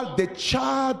 Meanwhile, the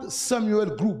child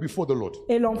Samuel grew before the Lord.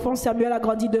 Et l'enfant Samuel a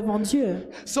grandi devant Dieu.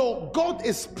 So God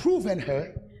has proven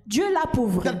her Dieu l'a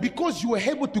prouvé. that because you were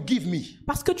able to give me,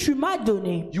 Parce que tu m'as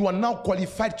donné, you are now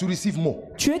qualified to receive more.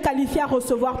 tu es qualifié à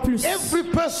recevoir plus. Every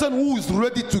person who is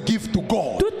ready to give to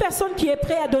God Toute personne qui est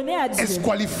prête à donner à Dieu has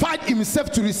qualified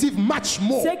himself to receive much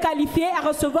more. s'est qualifiée à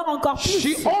recevoir encore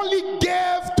She plus. only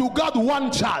gave to God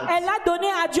one child, Elle a donné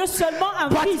à Dieu seulement un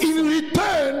but fils. in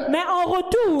return, Mais en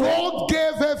retour, God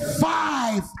gave her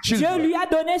 5 Dieu children. lui a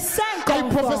donné 5 I enfants.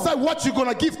 prophesy what you're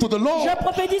gonna give to the Lord Je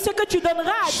prophétise ce que tu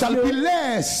donneras à shall be Dieu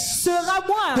less sera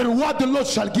moins than what the Lord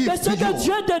shall give que ce to que you.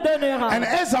 Dieu te donnera. And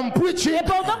as I'm preaching, Et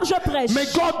pendant que je prêche, may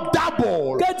God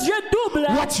double que Dieu double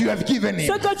what you have given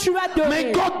ce him. que tu as May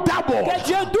donné. God double Que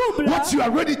Dieu double what you are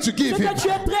ready to ce give him. que tu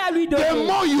es prêt à lui The donner.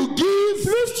 more you give,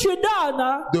 Plus tu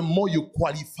donnes, the more you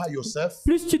qualify yourself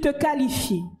plus tu te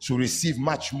qualifies to receive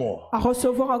much more à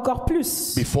recevoir encore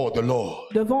plus before the Lord.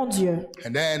 devant Dieu.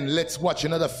 And then let's watch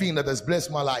another thing that has blessed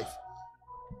my life.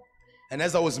 And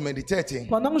as I was meditating,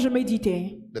 Pendant que je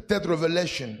méditais, the third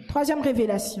revelation troisième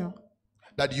révélation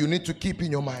that you need to keep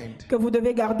in your mind, que vous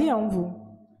devez garder en vous,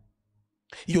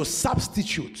 your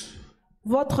substitute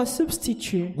votre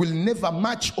substitut will never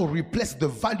match or replace the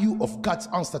value of God's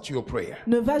answer to your prayer.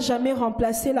 ne va jamais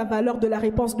remplacer la valeur de la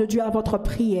réponse de Dieu à votre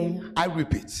prière. I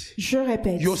repeat, Je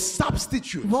répète, your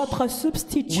substitute votre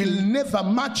substitut will never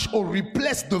match or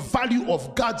replace the value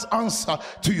of God's answer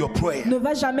to your prayer. ne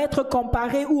va jamais être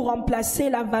comparé ou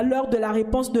remplacer la valeur de la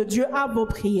réponse de Dieu à vos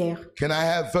prières. Can I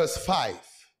have verse 5?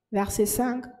 Verset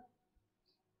 5.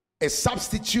 A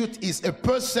substitute is a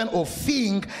person or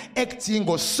thing acting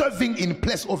or serving in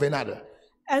place of another.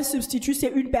 Un substitut, c'est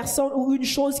une personne ou une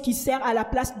chose qui sert à la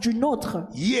place d'une autre.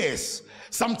 Yes.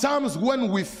 Sometimes when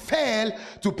we fail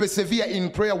to persevere in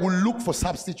prayer, we look for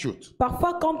substitute.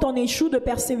 Parfois, quand on échoue de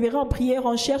persévérer en prière,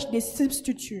 on cherche des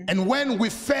substituts. And when we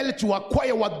fail to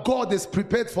acquire what God has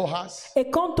prepared for us, Et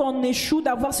quand on échoue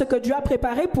d'avoir ce que Dieu a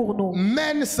préparé pour nous,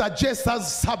 men suggest us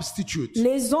substitute.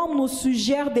 les hommes nous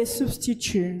suggèrent des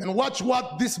substituts. And watch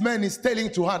what this man is telling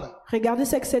to Hannah. Regardez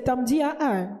ce que cet homme dit à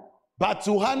Anne. But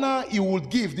to Hannah, he would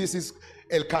give, this is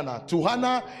Elkanah. To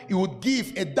Hannah, he would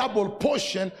give a double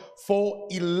portion, for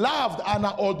he loved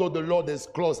Hannah, although the Lord has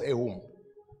closed a womb.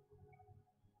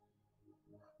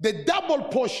 The double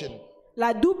portion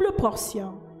La double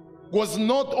portion was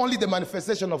not only the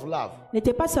manifestation of love,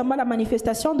 n'était pas seulement la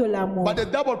manifestation de l'amour, but the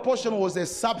double portion was a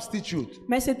substitute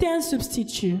mais c'était un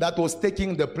substitut that was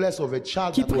taking the place of a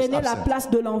child qui that was prenait la absent. place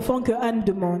de l'enfant que Anne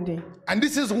demandait. And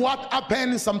this is what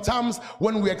happens sometimes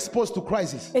when we're exposed to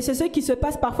crisis. Et c'est ce qui se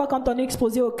passe parfois quand on est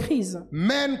exposé aux crises.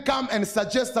 Men come and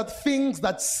suggest that things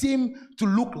that seem to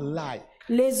look like,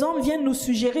 Les hommes viennent nous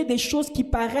suggérer des choses qui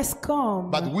paraissent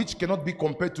comme, but which cannot be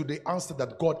compared to the answer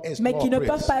that God has to mais our qui ne prayers.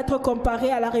 peuvent pas être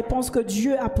comparées à la réponse que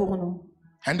Dieu a pour nous.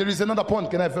 And there is another point.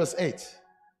 Can I have verse 8?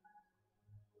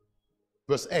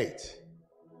 Verse 8.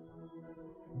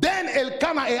 Then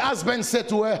Elkanah, her husband, said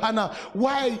to her, Hannah,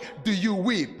 why do you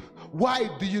weep? Why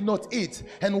do you not eat?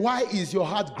 And why is your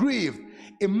heart grieved?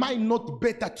 Am I not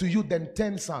better to you than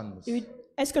 10 sons?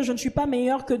 Est-ce que je ne suis pas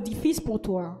meilleur que 10 fils pour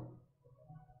toi?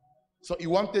 So he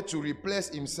wanted to replace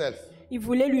himself Il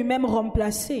voulait lui-même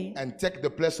remplacer and take the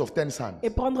place of 10 sons. et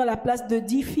prendre la place de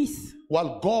 10 fils.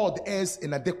 While God has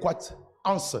an adequate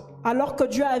answer Alors que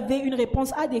Dieu avait une réponse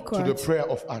to the adéquate prayer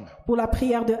of Hannah. pour la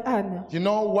prière de Anne. You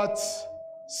know what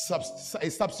a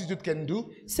substitute can do?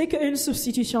 Ce qu'une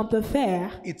substitution peut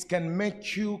faire, It can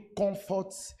make you comfort.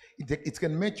 It can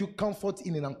make you comfort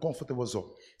in an uncomfortable zone.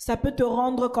 ça peut te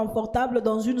rendre confortable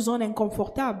dans une zone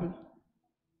inconfortable.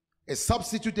 A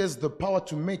substitute has the power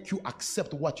to make you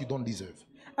accept what you don't deserve.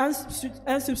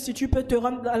 Un substitut peut te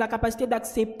rendre à la capacité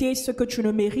d'accepter ce que tu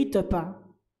ne mérites pas.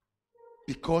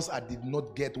 Because I did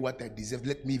not get what I deserve,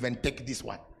 let me even take this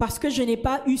one. Parce que je n'ai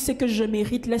pas eu ce que je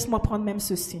mérite, laisse-moi prendre même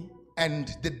ceci. And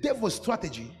the devil's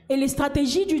strategy Et les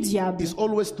stratégies du diable, is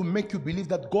always to make you believe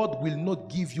that God will not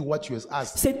give you what you have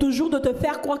asked c'est toujours de te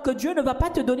faire croire que Dieu ne va pas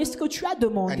te donner ce que tu as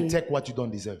demandé. and take what you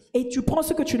don't deserve. Et tu prends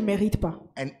ce que tu ne mérites pas.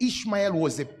 And Ishmael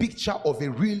was a picture of a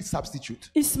real substitute.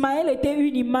 Ismaël était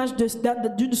une image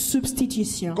d'une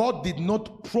substitution. God did not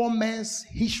promise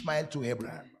Ishmael to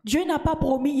Abraham. Dieu n'a pas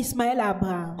promis Ismaël à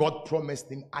Abraham. God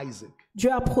promised him Isaac. Dieu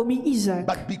a promis Isaac.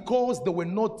 But because they were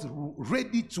not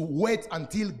ready to wait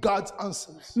until God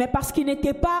answers, Mais parce qu'ils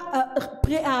n'étaient pas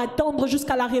prêts à attendre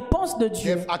jusqu'à la réponse de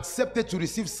Dieu, they've accepted to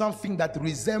receive something that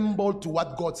resembled to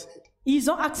what God said.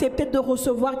 ils ont accepté de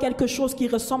recevoir quelque chose qui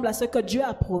ressemble à ce que Dieu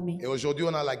a promis. Et aujourd'hui,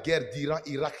 on a la guerre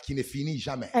d'Iran-Irak qui ne finit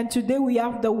jamais. And today we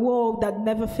have the war that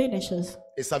never finishes.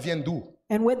 Et ça vient d'où?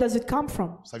 And where does it come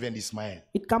from? Ça vient d'Ismaël.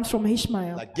 It comes from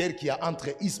Ishmael. La guerre qu'il y a entre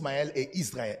Ismaël et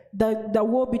Israël, The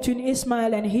war between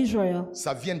Ishmael and Israel,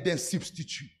 ça vient d'un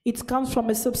substitut. it comes from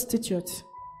a substitute.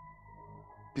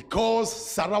 Because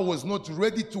Sarah was not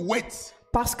ready to wait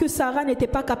Parce que Sarah n'était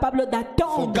pas capable for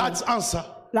d'attendre God's answer,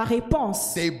 la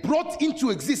réponse. they brought into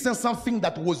existence something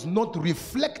that was not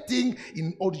reflecting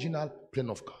in original plan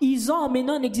of God. Ils ont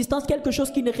emmené en existence quelque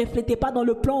chose qui ne reflétait pas dans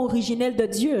le plan originel de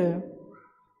Dieu.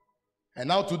 And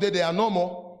now today they are no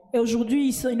more, Et aujourd'hui,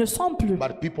 ils ne sont plus.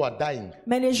 but people are dying.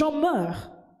 Mais les gens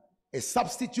meurent. A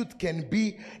substitute can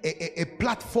be a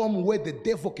platform where the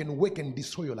devil can work and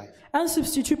destroy your life. Un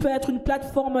substitut peut être une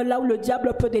plateforme là où le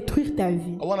diable peut détruire ta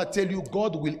vie. I want to tell you,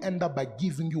 God will end up by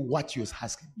giving you what you are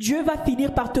asking. Dieu va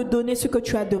finir par te donner ce que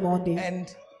tu as demandé. And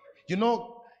you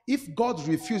know, if God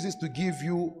refuses to give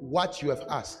you what you have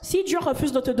asked, Si Dieu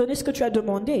refuse de te donner ce que tu as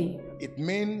demandé, it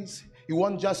means He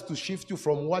wants just to shift you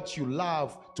from what you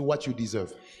love to what you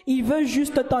deserve. Il veut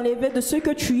juste t'enlever de ce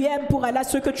que tu aimes pour aller à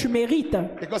ce que tu mérites.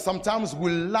 Because sometimes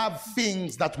we love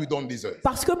things that we don't deserve.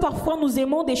 Parce que parfois nous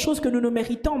aimons des choses que nous ne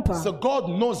méritons pas. So God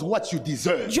knows what you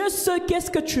deserve. Dieu sait qu'est-ce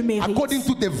que tu mérites. According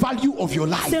to the value of your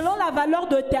life. Selon la valeur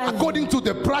de ta vie. According to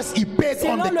the price He paid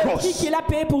on Selon the le prix cross. qu'il a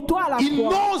payé pour toi à la He croix.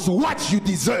 knows what you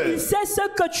Il deserve. sait ce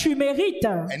que tu mérites.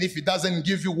 And if He doesn't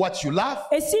give you what you love,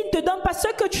 Et s'il ne te donne pas ce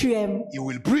que tu aimes, He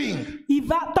will bring il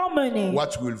va t'emmener what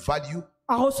will value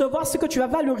à recevoir ce que tu vas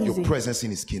valoriser your presence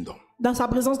in His kingdom. dans sa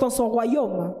présence dans son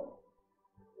royaume.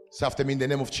 Say after me in the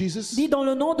name of Jesus. Dis dans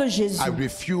le nom de Jésus, I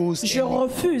refuse je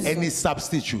refuse any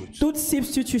substitute, toute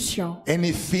substitution,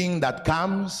 anything that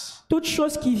comes toute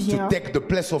chose qui to vient take the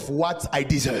place of what I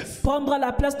deserve. prendre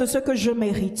la place de ce que je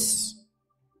mérite.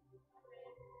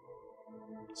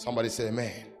 Somebody say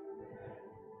amen.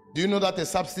 Do you know that a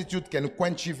substitute can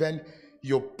quench even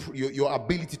your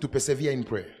ability to persevere in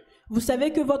prayer? Vous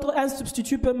savez que un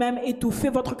substitut peut même étouffer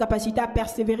votre capacité à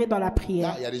persévérer dans la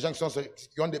prière. Il y a des gens qui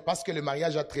ont parce que le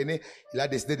mariage a traîné, il a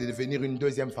décidé de devenir une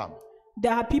deuxième femme.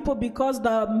 There are people because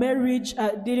the marriage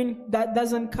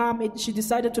doesn't come, she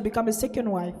decided to become a second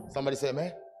wife. Somebody say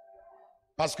amen.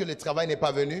 Parce que le travail n'est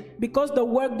pas venu, Because the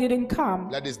work didn't come,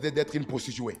 il a décidé d'être une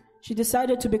prostituée. she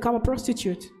decided to become a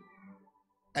prostitute.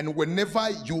 And whenever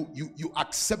you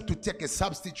accept to take a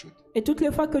substitute, Et toutes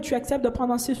les fois que tu acceptes de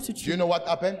prendre un do substitut, you know what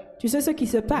happened? tu sais ce qui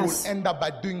se You will passe. end up by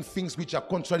doing things which are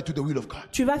contrary to the will of God.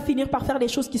 Tu vas finir par faire des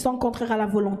choses qui sont contraires à la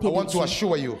volonté I de want to Dieu.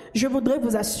 assure you, Je voudrais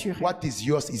vous assurer, what is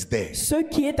yours is there. ce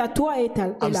qui est à toi est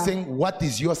I'm là. saying what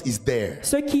is yours is there.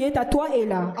 Ce qui est à toi est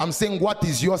là. I'm saying what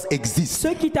is yours exists. Ce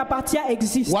qui t'appartient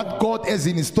existe. What God has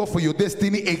in store for your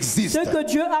destiny exists. Ce que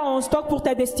Dieu a en stock pour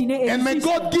ta destinée And may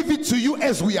existe. God give it to you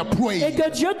as we are Et praying. que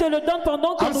Dieu te le donne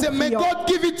pendant que I'm nous saying may prions. God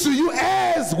give it to you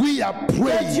as we are Que Dieu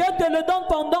praying. te le donne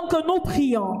pendant que nous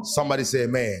prions. Somebody say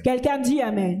amen. Quelqu'un dit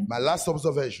Amen. My last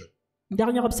observation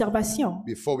Dernière observation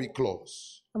before we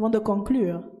close. avant de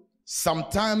conclure.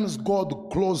 Sometimes God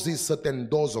closes certain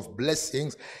doors of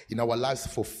blessings in our lives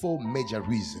for 4 major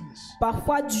reasons.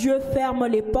 Parfois, Dieu ferme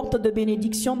les portes de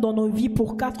bénédiction dans nos vies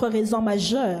pour 4 raisons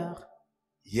majeures.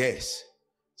 Yes.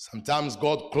 Sometimes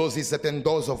God closes certain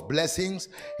doors of blessings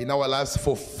in our lives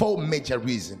for 4 major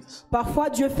reasons. Parfois,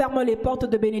 Dieu ferme les portes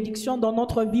de bénédiction dans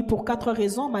notre vie pour 4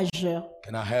 raisons majeures.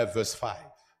 Can I have verse 5?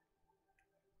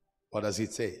 What does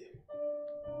it say?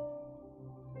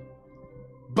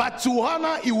 But to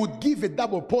Hannah he would give a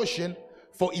double portion,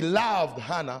 for he loved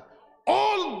Hannah,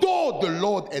 although the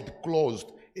Lord had closed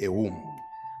a womb.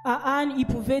 À Anne, il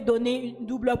pouvait donner une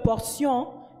double portion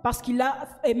parce qu'il a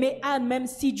aimé Anne même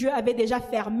si Dieu avait déjà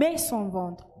fermé son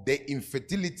ventre. The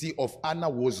infertility of Hannah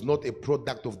was not a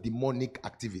product of demonic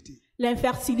activity,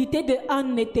 L'infertilité de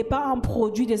Anne n'était pas un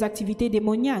produit des activités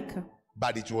démoniaques,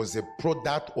 but it was a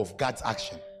product of God's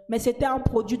action. mais c'était un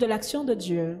produit de l'action de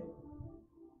Dieu.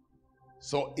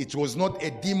 So it was not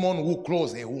a demon who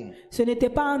closed a womb. Ce n'était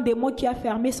pas un démon qui a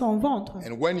fermé son ventre.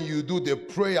 And when you do the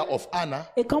prayer of Hannah,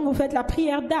 Et quand vous faites la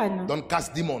prière d'Anne, don't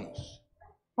cast demons.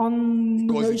 on ne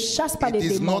Because chasse pas it les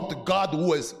is démons. not God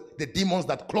who has the demons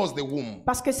that closed the womb.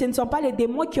 Parce que ce ne sont pas les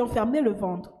démons qui ont fermé le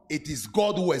ventre. It is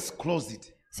God who has closed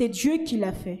it. C'est Dieu qui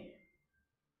l'a fait.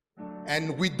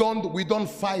 And we don't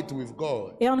fight with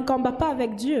God. Et on ne combat pas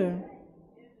avec Dieu.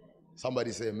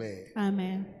 Somebody say amen.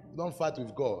 Amen. We don't fight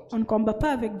with God. On ne combat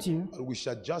pas avec Dieu. But we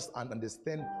shall just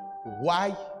understand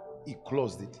why he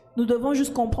closed it. Nous devons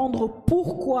juste comprendre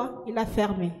pourquoi il a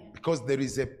fermé. Because there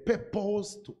is a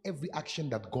purpose to every action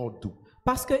that God do.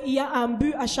 Parce qu'il y a un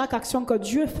but à chaque action que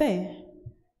Dieu fait.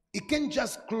 He can't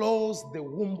just close the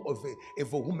womb of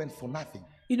a woman for nothing.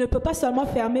 Il ne peut pas seulement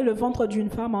fermer le ventre d'une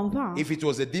femme en vain. If it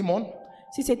was a demon,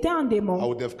 Si c'était un I démon,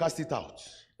 would have cast it out.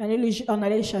 on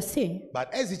allait le chasser. But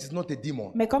as it is not a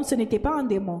demon, Mais comme ce n'était pas un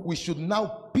démon, we should now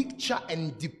picture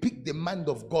and depict the mind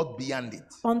of God beyond it.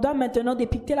 on doit maintenant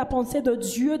dépicter la pensée de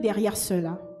Dieu derrière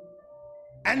cela.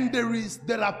 And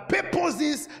there are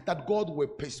purposes that God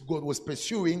was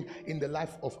pursuing in the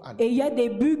life of Anna. Et il y a des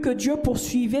buts que Dieu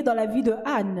poursuivait dans la vie de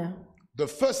Anne. The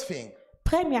first thing,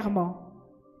 Premièrement,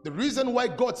 the reason why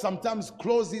God sometimes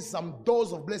closes some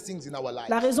doors of blessings in our lives,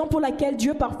 la raison pour laquelle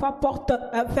Dieu parfois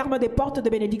ferme des portes de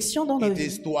bénédiction dans nos it vies,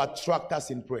 is to attract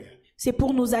us in prayer. c'est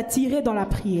pour nous attirer dans la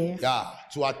prière. Yeah,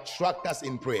 to attract us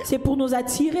in prayer. C'est pour nous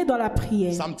attirer dans la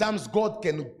prière. Sometimes God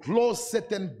can close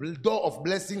certain door of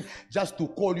blessing just to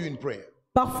call you in prayer.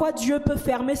 Parfois, Dieu peut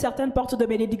fermer certaines portes de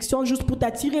bénédiction juste pour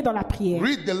t'attirer dans la prière.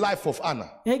 Read the life of Anna.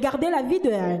 Regardez la vie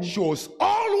de Anne. She was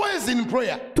always in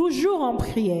prayer. Toujours en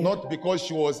prière. Not because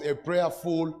she was a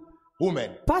prayerful woman.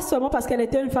 Pas seulement parce qu'elle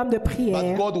était une femme de But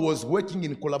prière, God was working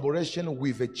in collaboration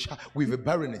with a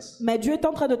barrenness mais Dieu est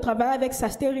en train de travailler avec sa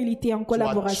stérilité en to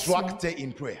collaboration attract her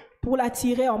in prayer. pour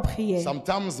l'attirer en prière.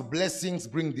 Sometimes blessings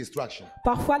bring distraction.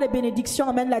 Parfois, les bénédictions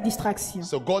amènent la distraction.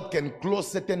 So God can close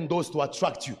certain doors to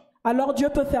attract you. Alors Dieu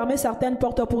peut fermer certaines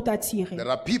portes pour t'attirer. There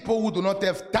are people who do not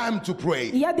have time to Il pray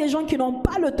y a des gens qui n'ont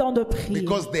pas le temps de prier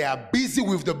because they are busy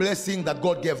with the blessing that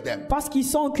God gave them. parce qu'ils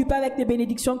sont occupés avec les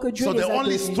bénédictions que Dieu So les the a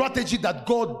only données. strategy that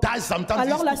God does sometimes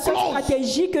Alors la is to seule close.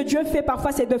 stratégie que Dieu fait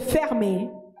parfois, c'est de fermer.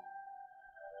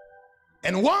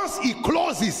 And once He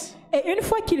closes, Et une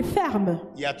fois qu'il ferme,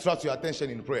 He attracts your attention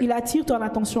in prayer. il attire ton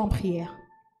attention en prière.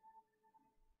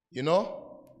 You know,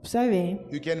 Vous savez,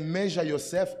 you can measure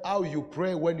yourself how you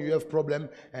pray when you have problem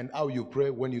and how you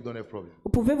pray when you don't have problem. vous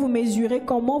pouvez vous mesurer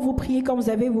comment vous priez quand vous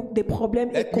avez des problèmes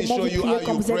et Let me comment show vous you priez how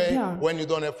quand you vous êtes pray bien. when you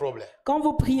don't have problem. Quand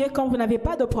vous priez quand vous n'avez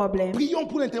pas de problème. Prions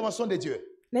pour l'intervention de Dieu.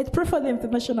 Let's pray for the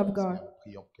information of God.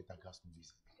 Prions que ta grâce nous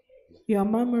visite. You are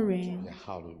murmuring.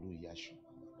 Hallelujah.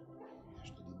 Je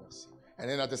te dis merci. And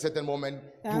then at a certain moment,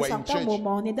 À you un are in certain church.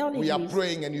 moment, on est dans We are l'église.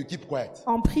 praying and you keep quiet,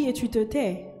 On prie et tu te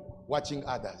tais, watching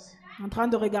others. en train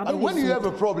de regarder And when les you have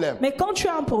autres. a problem, Mais quand tu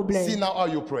as un see problème, now how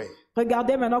you pray.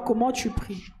 regardez maintenant comment tu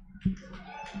pries.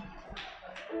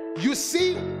 You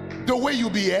see the way you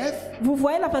behave. Vous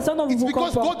voyez la façon dont vous It's vous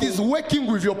because God comportez. is working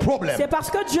with your problem. C'est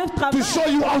parce que Dieu travaille To show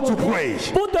you how to pray.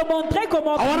 pour te montrer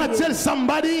comment I want to prier. tell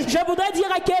somebody, Je voudrais dire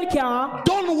à quelqu'un,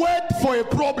 don't wait for a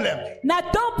problem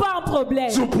n'attends pas un problème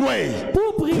to pray.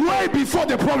 pour prier. Pray before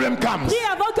the problem comes. Prie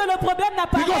avant que le problème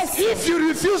Because n'apparaisse. if you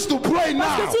refuse to pray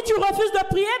Parce que now, si tu refuses de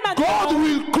prier God maintenant,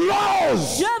 will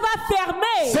close Dieu va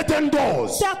fermer certain doors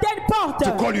certaines to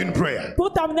portes call you in prayer.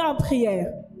 pour t'emmener en prière.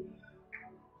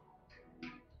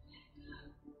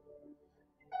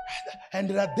 And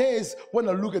there are days when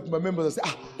I look at my members and say,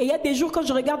 Et il y a des jours quand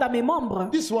je regarde à mes membres,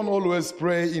 this one always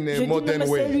pray in je a dis, non, modern mais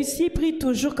way. celui-ci prie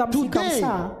toujours comme ci, comme Today.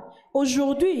 ça.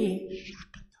 Aujourd'hui,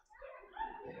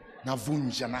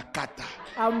 Navunja nakata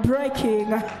I'm breaking,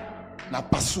 na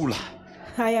pasula.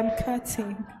 I am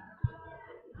cutting.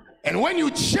 And when you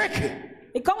check,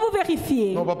 Et quand vous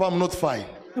vérifiez, no, Papa, I'm not fine.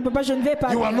 non, papa, je ne vais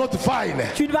pas You are bien. not fine.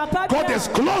 Tu ne vas pas God bien. has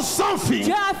closed something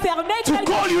Dieu a fermé to quelque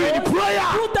call you in chose prayer.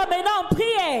 pour t'emmener en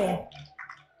prière.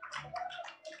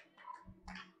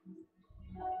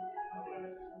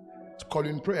 To call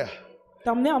you in prayer.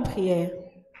 T'emmener en prière.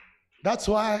 That's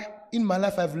why in my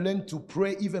life I've learned to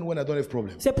pray even when I don't have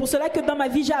problems. C'est pour cela que dans ma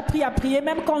vie, j'ai appris à prier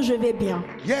même quand je vais bien.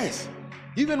 Yes.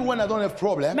 Even when I don't have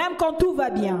problems, Même quand tout va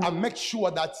bien. I make sure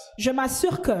that Je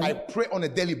m'assure que I pray on a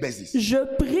daily basis. je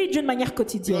prie d'une manière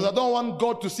Because quotidienne. I don't want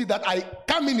God to see that I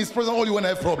come in His presence only when I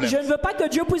have problems. Je ne veux pas que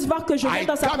Dieu puisse voir que je viens I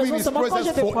dans sa come in présence His seulement quand j'ai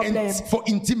presence des problèmes. for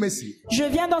intimacy. Je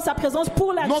viens dans sa présence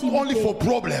pour Not only l'intimité. for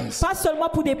problems. Pas seulement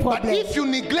pour des But problèmes. if you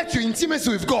neglect your intimacy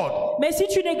with God, Mais si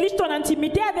tu négliges ton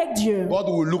intimité avec Dieu, God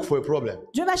will look for a problem.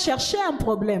 Dieu va chercher un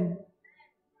problème.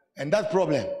 And that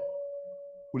problem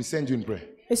will send you in prayer.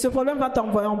 Et ce problème va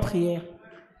t'envoyer en prière.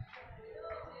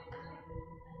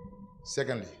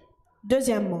 Secondly,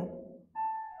 Deuxièmement,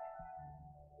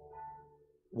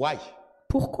 why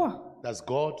pourquoi does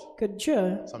God que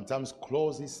Dieu sometimes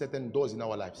closes certain doors in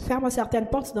our lives? ferme certaines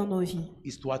portes dans nos vies?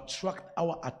 Is to attract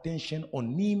our attention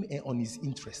on Him and on His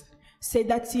interest. C'est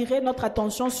d'attirer notre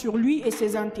attention sur lui et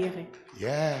ses intérêts.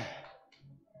 Yeah.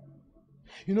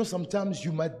 You know, sometimes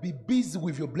you might be busy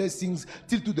with your blessings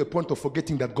till to the point of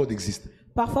forgetting that God exists.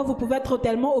 Parfois, vous pouvez être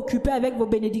tellement occupé avec vos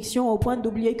bénédictions au point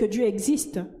d'oublier que Dieu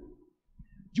existe.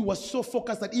 You are so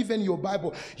focused that even your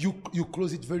Bible, you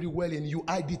close it very well and you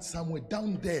hide it somewhere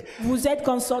down there. Vous êtes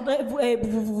concentré,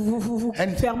 vous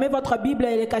And- fermez votre Bible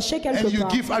et les cachez And quelque you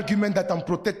part. give argument that I'm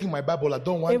protecting my Bible. I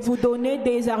don't Et want. vous donnez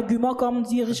des arguments comme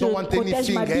dire je don't want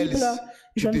protège ma anything Bible, else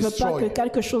je to ne veux pas destroy que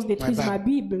quelque chose détruise my ma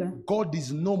Bible. God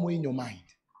is no more in your mind.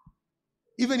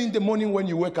 Even in the morning when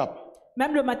you wake up.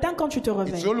 Même le matin quand tu te It's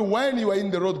réveilles. only when you are in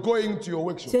the road going to your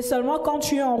workshop. C'est seulement quand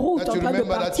tu es en route That en you train de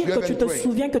remember that partir you que tu haven't te prayed.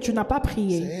 souviens que tu n'as pas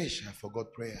prié. Say, "Hey, I forgot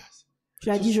prayers." Tu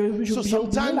as dit j'ai oublié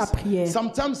la prière.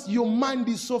 sometimes your mind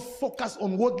is so focused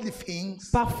on worldly things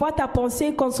Parfois ta pensée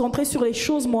est concentrée sur les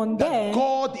choses that mondaines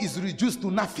God is reduced to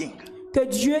nothing. que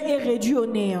Dieu est réduit au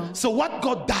néant. So what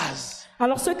God does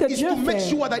Alors ce que is Dieu to make fait,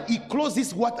 sure that He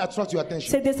closes what attracts your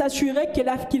attention. c'est de s'assurer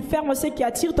qu'il ferme ce qui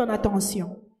attire ton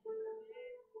attention.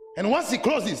 And once He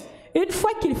closes, Une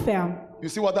fois qu'il ferme, you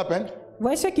see what happened?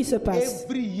 voyez ce qui se passe.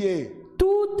 Every year,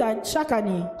 Chaque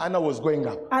année, Anna was going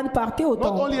up. Anne partait au Not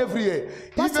temple. only every year.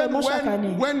 Pas Even seulement chaque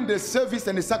année. when the service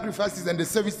and the sacrifices and the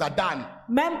service are done,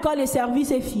 Même quand le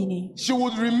service est fini, she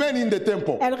would remain in the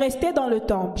temple. elle restait dans le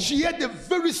temple. She had a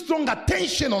very strong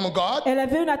attention on God Elle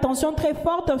avait une attention très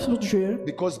forte sur Dieu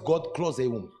because God closed her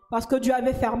womb. parce que Dieu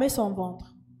avait fermé son ventre.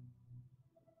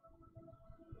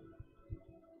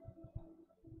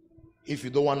 If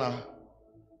you don't want to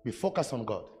be focused on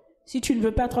God, Si tu ne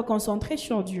veux pas être concentré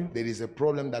sur Dieu, there is a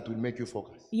problem that will make you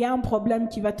focus. il y a un problème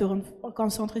qui va te rendre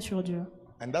concentré sur Dieu.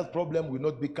 And that problem will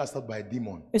not be cast out by a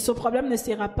demon. Et ce problème ne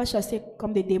sera pas chassé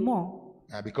comme des démons.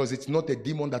 Because it's not a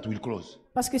demon that will close.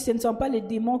 Parce que ce ne sont pas les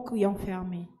démons qui ont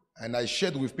fermé. And I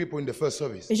shared with people in the first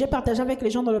service. Et j'ai partagé avec les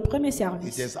gens dans le premier It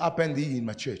service. has happened here in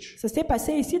my church. Ça s'est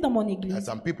passé ici dans mon And église.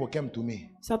 some people came to me.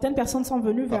 Certaines personnes sont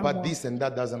venues vers Papa, moi. this and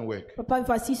that doesn't work. Papa,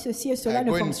 voici ceci et cela I ne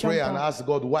go in fonctionne prayer and pas. ask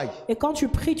God why. Et quand tu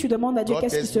pries, tu demandes à Dieu God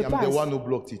qu'est-ce qui tells se me I'm the passe. one who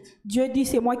blocked it. Dieu dit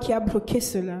c'est moi qui a bloqué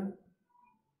cela.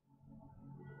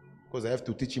 Because I have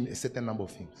to teach him a certain number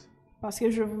of things. Parce que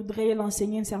je voudrais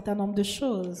l'enseigner un certain nombre de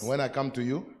choses. And when I come to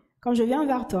you, Quand je viens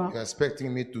vers toi, you're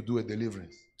expecting me to do a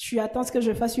deliverance. tu attends que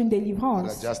je fasse une And I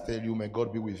délivrance. just tell you, may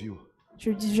God be with you.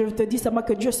 Je te dis seulement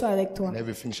que Dieu soit avec toi. And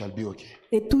everything shall be okay.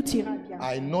 Et tout ira bien.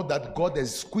 I know that God has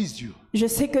squeezed you. Je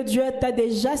sais que Dieu t'a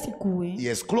déjà secoué. He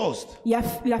has closed. Il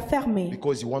a fermé.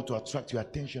 Because he wants to attract your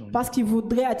attention. Parce qu'il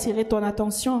voudrait attirer ton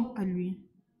attention à lui.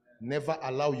 Never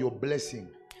allow your blessing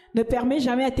Ne permets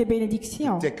jamais à tes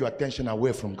bénédictions take your attention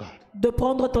away from God. de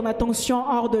prendre ton attention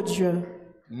hors de Dieu.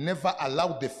 Never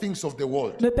allow the things of the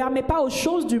world Ne permets pas aux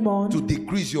choses du monde to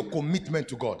decrease your commitment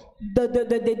to God.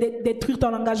 de détruire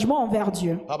ton engagement envers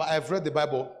Dieu. Papa, I've read the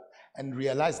Bible and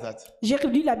realized that J'ai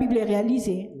lu la Bible et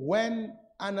réalisé, when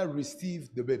Anna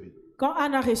received the baby, quand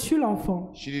Anne a reçu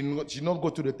l'enfant, she did not go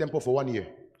to the temple for 1 year.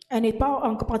 elle n'est pas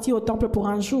encore partie au temple pour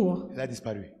un jour Elle a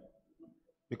disparu.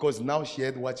 Because now she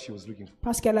had what she was looking for.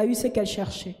 parce qu'elle a eu ce qu'elle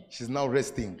cherchait. She's now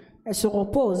resting. Elle se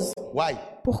repose. Why?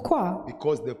 Pourquoi?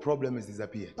 Because the problem has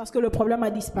disappeared. Parce que le problème a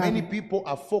Many disparu. people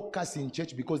are focused in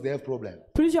church because they have problems.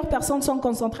 Plusieurs personnes sont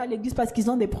concentrées à l'église parce qu'ils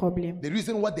ont des problèmes. The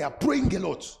reason why they are praying a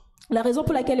lot, La raison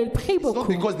pour laquelle elles prient it's not beaucoup,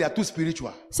 because they are too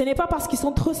spiritual. ce n'est pas parce qu'ils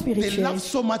sont trop They spirituels. love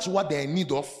so much what they are in need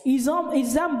of Ils aiment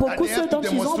that beaucoup they ce have to dont ils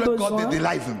ont demonstrate God besoin. that they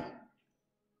like them.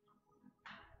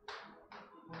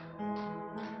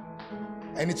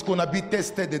 And it's gonna be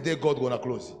tested the day God gonna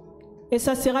close. Et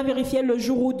ça sera vérifié le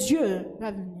jour où Dieu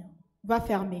va venir, va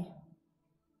fermer.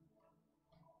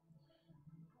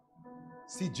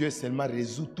 Si Dieu seulement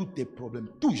résout tous tes problèmes,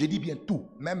 tout, je dis bien tout,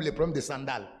 même les problèmes de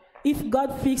sandales. If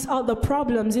God fix all the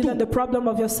problems, even the problem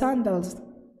of your sandals.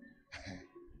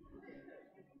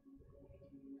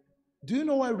 Do you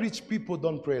know why rich people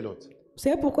don't pray a lot? Vous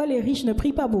savez pourquoi les riches ne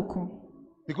prient pas beaucoup?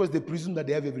 Because they presume that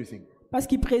they have everything. Parce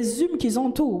qu'ils présument qu'ils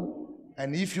ont tout.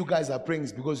 And if you guys are praying,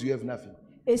 it's because you have nothing.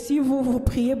 Et si vous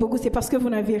priez beaucoup, c'est parce que vous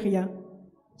n'avez rien.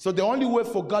 So the only way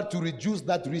for God to reduce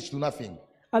that rich to nothing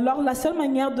Alors la seule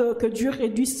manière que Dieu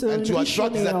réduise ce and to riche au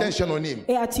attract his néant attention on him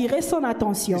et attirer son is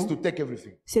attention, to take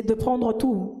everything. c'est de prendre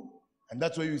tout. And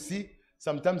that's why you see,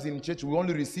 sometimes in church, we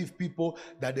only receive people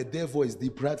that the devil is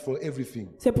deprived for everything.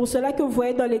 C'est pour cela que vous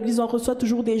voyez dans l'église, on reçoit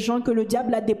toujours des gens que le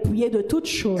diable a dépouillés de toutes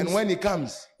choses. And when he comes,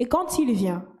 Et quand il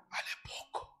vient, à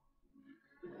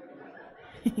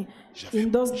l'époque, in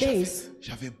those days,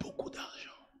 j'avais beaucoup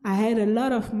d'argent. I had a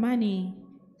lot of money,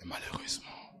 Et malheureusement.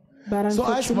 but So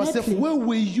I asked myself, unfortunately, where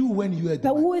were you when you had ben,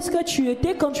 money? où est-ce que tu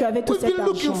étais quand tu avais tout We've cet been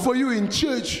looking argent? for you in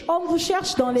church On vous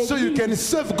cherche dans so you l'église can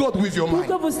serve God with your pour mind.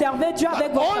 que vous servez Dieu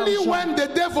avec votre Only argent. when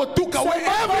the devil took away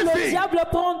Seulement quand le everything diable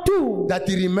prend tout, that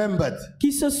he remembered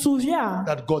qui se souvient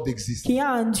that God exists. qu'il y a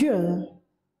un Dieu.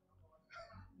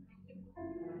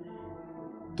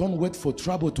 Don't wait for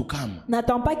trouble to come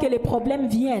N'attends pas que les problèmes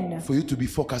viennent for you to be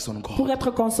focused on pour God.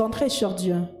 être concentré sur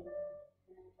Dieu.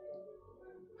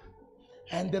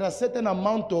 And there are certain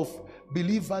amount of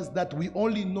believers that we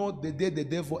only know the day the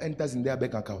devil enters in their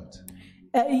bank account.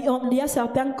 Il y a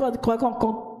certains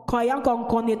croyants qu'on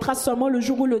connaîtra seulement le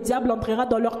jour où le diable entrera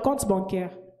dans leur compte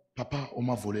bancaire. Papa, on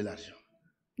m'a volé l'argent.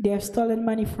 They have stolen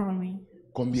money from me.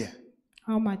 Combien?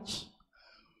 How much?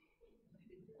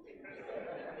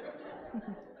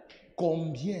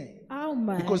 Combien? How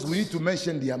much? Because we need to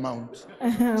mention the amount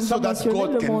On so va that mentionner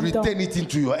God le can montant return it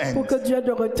into your pour hands. que Dieu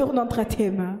le retourne entre tes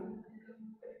mains.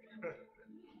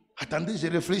 Attendez, je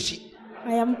réfléchis.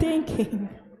 I am thinking.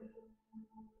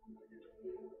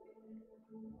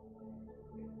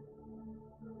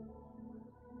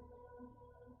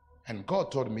 And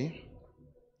God told me,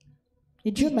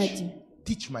 Et Dieu m'a dit,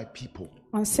 teach my people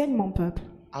enseigne mon peuple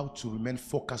how to remain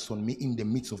focused on me in the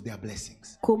midst of their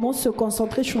blessings. comment se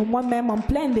concentrer sur moi-même en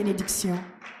pleine bénédiction.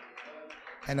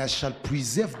 And I shall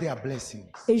preserve their blessings.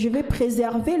 Et je vais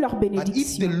préserver leurs But if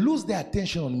they bénédictions. lose their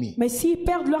attention on me, Mais s'ils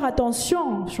perdent leur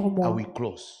attention sur I moi, will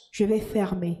close. je vais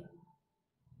fermer.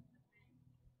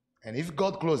 And if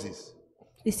God closes,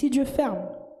 Et si Dieu ferme,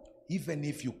 even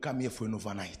if you come here for an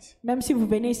overnight, même si vous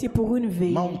venez ici pour une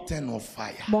veille, mountain of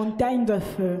fire, montagne de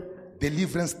feu,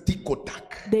 deliverance,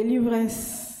 tick-o-tack.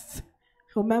 délivrance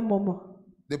au même moment.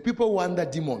 The people who are under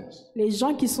demons, Les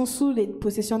gens qui sont sous les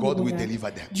possessions God will démoniaques,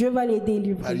 deliver them. Dieu va les But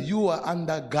délivrer. you are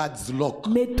under God's lock.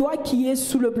 Mais toi qui es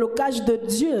sous le blocage de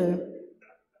Dieu,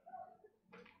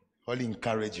 I'll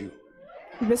encourage you.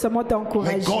 je vais seulement May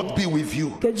t'encourager. God be with you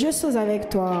Que Dieu soit avec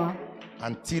toi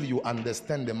until you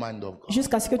understand the mind of God.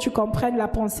 jusqu'à ce que tu comprennes la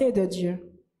pensée de Dieu.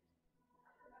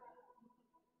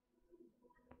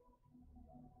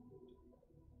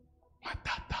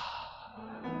 Matata.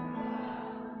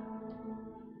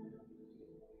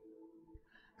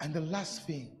 And the last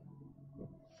thing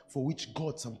for which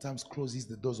God sometimes closes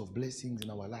the doors of blessings in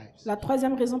our lives La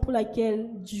troisième raison pour laquelle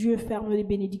Dieu ferme les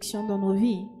bénédictions dans nos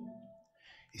vies,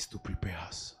 is to prepare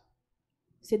us.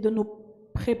 c'est de nous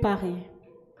préparer.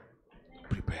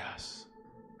 Prepare us.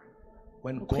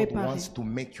 When God Préparer. wants to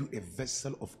make you a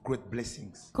vessel of great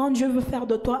blessings, Quand Dieu veut faire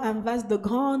de toi un vase de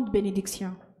grandes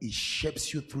bénédictions, He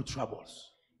shapes you through troubles.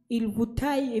 il vous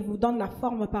taille et vous donne la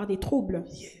forme par des troubles.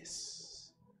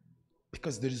 Yes.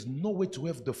 Because there is no way to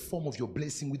have the form of your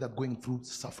blessing without going through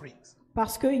sufferings.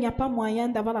 Parce qu'il n'y a pas moyen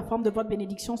d'avoir la forme de votre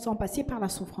bénédiction sans passer par la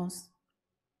souffrance.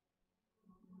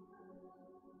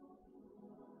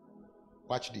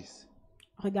 Watch this.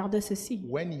 Regardez ceci.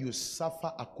 When you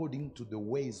suffer according to the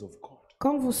ways of God,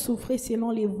 Quand vous souffrez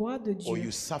selon les voies de or Dieu,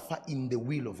 you suffer in the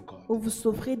will of God, ou vous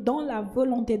souffrez dans la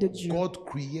volonté de Dieu, God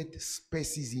creates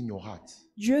spaces in your heart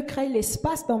Dieu crée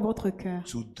l'espace dans votre cœur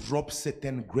to drop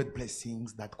certain great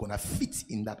blessings that gonna fit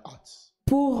in that heart.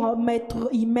 pour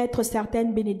y mettre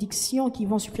certaines bénédictions qui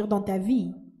vont suffire dans ta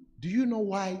vie. Do you know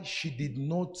why she did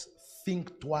not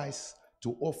think twice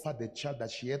to offer the child that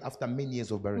she had after many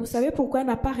years of Vous barrenness? savez pourquoi elle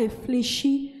n'a pas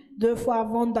réfléchi 2 fois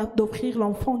avant d'offrir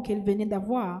l'enfant qu'elle venait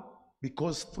d'avoir?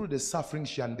 Because through the suffering,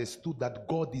 she understood that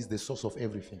God is the source of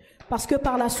everything. Parce que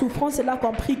par la souffrance, elle a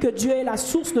compris que Dieu est la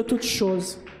source de toutes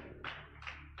choses.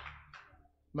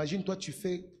 Imagine, toi, tu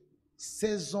fais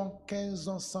 16 ans, 15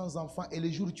 ans sans enfant, et le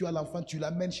jour où tu as l'enfant, tu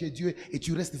l'amènes chez Dieu et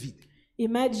tu restes vide.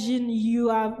 Imagine you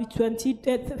have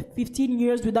 15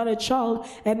 years without a child,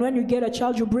 and when you get a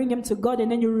child, you bring him to God, and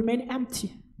then you remain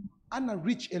empty. Anna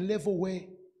reached a level where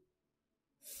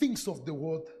things of the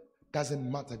world doesn't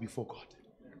matter before God.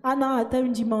 Anna a atteint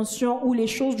une dimension où les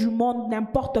choses du monde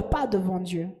n'importent pas devant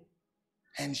Dieu.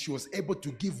 And she was able to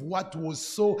give what was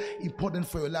so important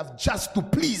for your life just to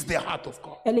please the heart of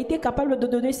God. Elle était capable de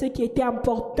donner ce qui était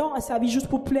important à sa vie juste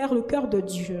pour plaire le cœur de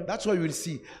Dieu. That's why you will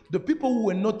see the people who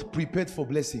were not prepared for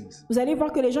blessings. Vous allez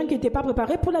voir que les gens qui n'étaient pas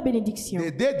préparés pour la bénédiction,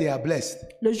 The day they are blessed,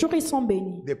 le jour ils sont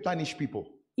bénis, they punish people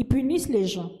ils punissent les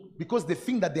gens because they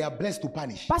think that they are blessed to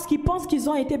punish. parce qu'ils pensent qu'ils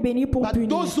ont été bénis pour But punir.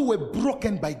 those who were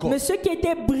broken by Mais God, ceux qui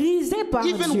étaient brisés par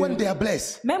even when they Dieu, are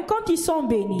blessed, même quand ils sont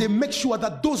bénis, they make sure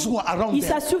that those who are around ils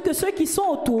them s'assurent que ceux qui sont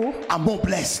autour are more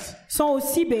blessed. sont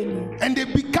aussi bénis. And they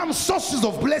become sources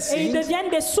of Et ils blessings deviennent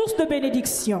des sources de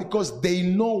bénédiction because they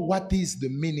know what is the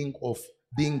meaning of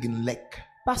being in lack.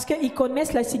 parce qu'ils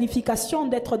connaissent la signification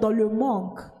d'être dans le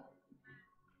manque.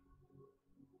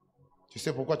 Tu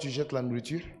sais pourquoi tu jettes la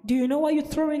nourriture? Do you know why you're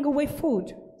throwing away food?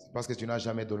 C'est parce que tu n'as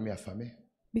jamais dormi affamé.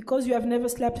 Because you have never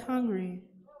slept hungry.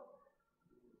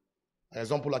 La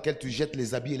raison pour laquelle tu jettes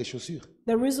les habits et les chaussures,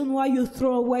 The reason why you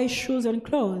throw away shoes and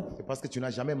clothes, c'est parce que tu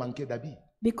n'as jamais manqué d'habits.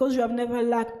 because you have never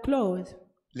lacked clothes.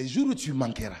 Les jours où tu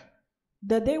manqueras,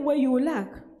 The day where you will lack,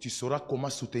 tu sauras comment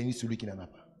soutenir celui qui n'en a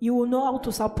pas. you will know how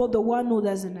to support the one who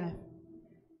doesn't have.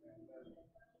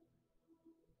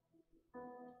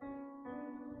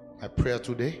 My prayer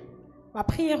today, Ma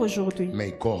prière aujourd'hui,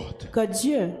 may God que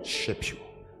Dieu shape you.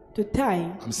 te taille,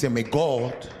 I'm saying may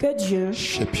God que Dieu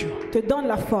shape you. te donne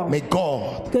la forme, May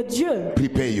God que Dieu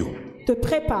prepare you. te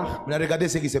prépare. Mais regardez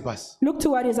ce qui se passe. Look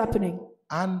to what is happening.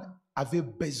 Anne avait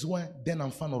besoin d'un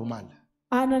enfant normal.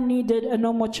 Anna needed a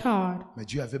normal child, Mais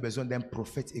Dieu avait besoin d'un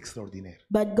prophète extraordinaire.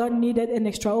 but God needed an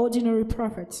extraordinary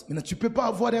prophet. Maintenant, tu ne peux pas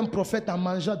avoir un prophète en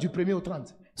mangeant du 1er au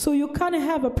 30. So you can't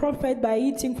have a prophet by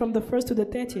eating from the 1st to the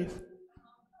 30th.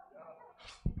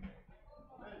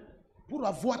 Pour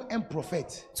avoir un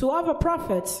prophète, To have a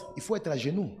prophet, il faut être à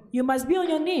genoux. you must be on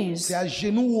your knees. C'est à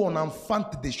genoux où on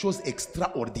enfante des choses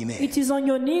extraordinaires. It is on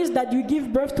your knees that you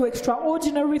give birth to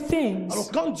extraordinary things.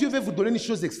 Alors quand Dieu veut vous donner une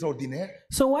chose extraordinaire,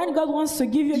 So when God wants to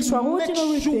give you He extraordinary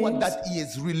makes sure things, that He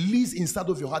has released inside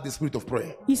of your heart the spirit of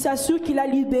prayer. il s'assure qu'il a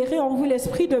libéré en vous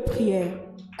l'esprit de prière.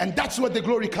 And that's where the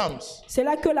glory comes. C'est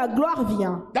là que la gloire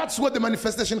vient. That's where the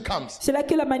manifestation comes. C'est là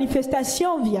que la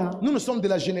manifestation vient. Nous sommes de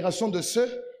la génération de ceux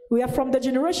We are from the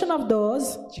generation of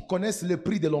those qui connaissent le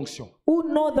prix de l'onction. who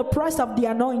know the price of the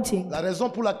anointing. La raison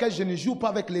pour laquelle je ne joue pas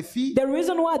avec les filles, The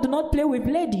reason why I do not play with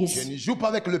je ladies, ne joue pas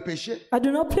avec le péché, I do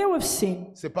not play with sin,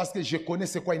 c'est parce que je connais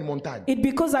c'est quoi une montagne. it's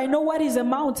because I know what is a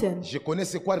mountain, Je connais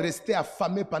c'est quoi rester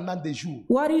affamé pendant des jours.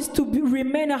 what is to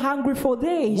remain hungry for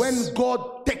days. When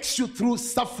God takes you through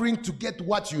suffering to get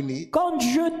what you need, Quand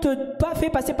Dieu te fait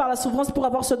passer par la souffrance pour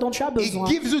avoir ce dont tu as He besoin,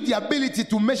 gives you the ability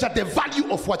to measure the value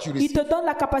of what you il receive. te donne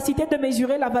la capacité de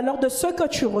mesurer la valeur de ce que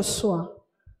tu reçois.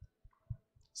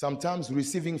 Sometimes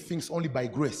receiving things only by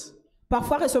grace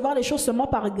Parfois, recevoir les choses seulement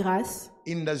par grâce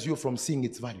hinders you from seeing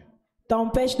its value.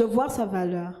 t'empêche de voir sa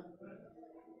valeur.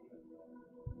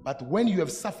 But when you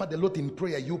have suffered a lot in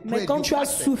prayer, you Mais prayed, quand you tu as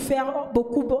fasted, souffert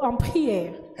beaucoup en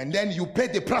prière and then you pay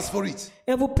the price for it,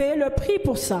 et vous payez le prix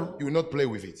pour ça, you will not play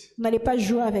with it. vous n'allez pas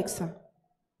jouer avec ça.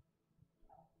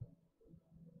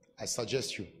 I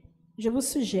suggest you Je vous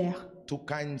suggère 2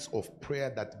 kinds of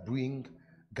prayer that bring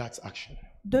God's action.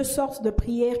 2 sortes de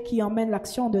prières qui emmènent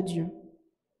l'action de Dieu.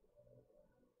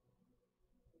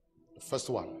 The first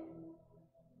one,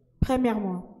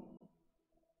 Premièrement,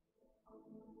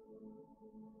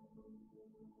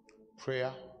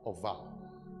 prayer of vow.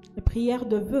 les prières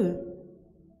de vœux.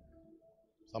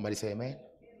 Somebody say amen.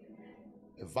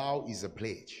 A vow is a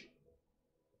pledge.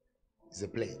 It's a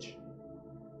pledge.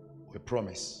 Or a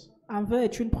promise. Un vœu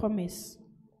est une promesse.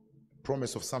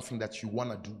 Promise of something that you want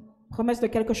to do. Promesse de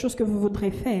quelque chose que vous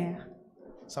voudrez faire.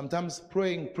 Sometimes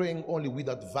praying only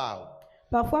without vow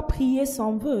Parfois, prier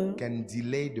sans vœu can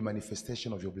delay the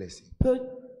manifestation of your blessing. peut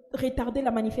retarder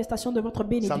la manifestation de votre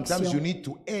Sometimes you bénédiction. need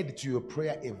to add to your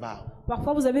prayer a vow.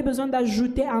 Parfois, vous avez besoin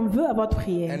d'ajouter un vœu à votre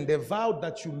prière. And the vow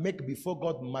that you make before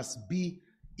God must be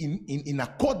in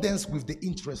accordance with the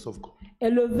interest of God. Et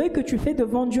le vœu que tu fais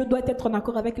devant Dieu doit être en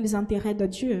accord avec les intérêts de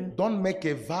Dieu. Don't make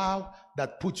a vow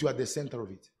that puts you at the center of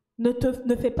it.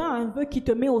 Ne fais pas un vœu qui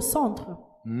te met au centre.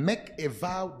 Make a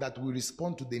vow that will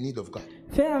respond to the need of God.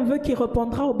 Fais un vœu qui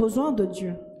répondra aux besoins de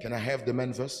Dieu. Can I have the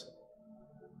main verse?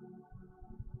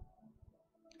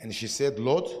 And she said,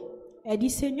 Lord, Elle dit,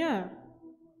 Seigneur,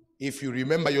 if you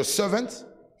remember your servant,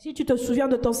 si tu te souviens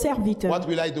de ton serviteur, what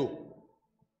will I do?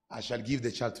 I shall give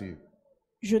the child to you.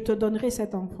 je te donnerai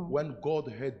cet enfant. When God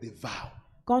heard the vow,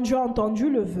 Quand Dieu a entendu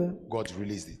le vœu, God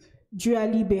released it. Dieu a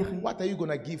libéré. What are you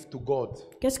going to give to God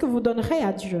Qu'est-ce que vous donnerez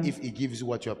à Dieu if He gives you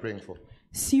what you are praying for?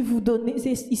 si vous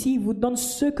donne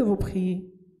ce que vous priez?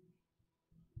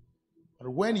 But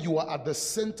when you are at the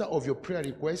center of your prayer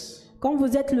requests, Quand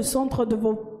vous êtes le centre de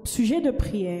vos sujets de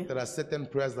prière, there are certain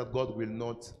prayers that God will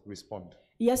not respond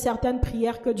il y a certaines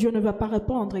prières que Dieu ne va pas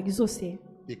répondre, exaucer.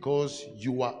 because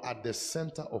you are at the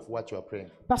center of what you are praying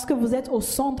for. Parce que vous êtes au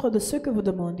centre de ce que vous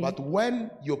demandez. But when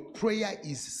your prayer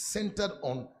is centered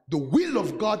on the will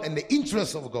of God and the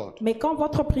interest of God, Mais quand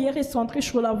votre prière est centrée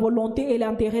sur la volonté et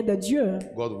l'intérêt de Dieu,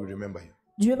 God will remember you.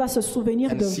 Dieu va se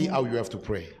souvenir And de see vous. how you have to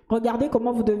pray. Regardez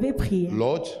comment vous devez prier.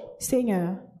 Lord,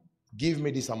 Seigneur, give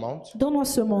me this amount donne-moi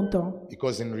ce montant,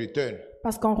 because in return,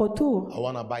 parce qu'en retour, I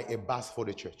want to buy a bus for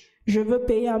the church. je veux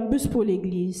payer un bus pour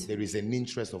l'église. There is an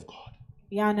interest of God.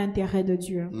 Il y a un intérêt de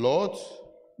Dieu. Lord,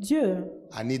 Dieu,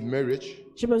 I need marriage.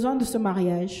 j'ai besoin de ce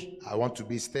mariage. I want to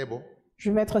be stable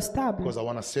Je veux être stable because I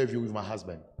want to serve you with my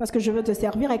husband. parce que je veux te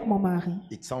servir avec mon mari.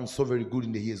 It sounds so very good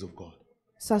in the ears of God.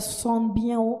 Ça sonne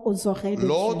bien aux oreilles de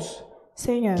Lord, Dieu.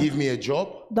 Seigneur, give me a job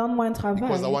donne-moi un because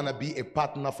I travail want to be a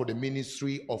partner for the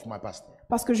ministry of my pastor.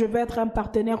 parce que je veux être un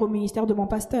partenaire au ministère de mon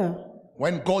pasteur.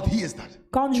 When God hears that,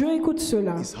 Quand Dieu écoute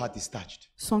cela, his heart is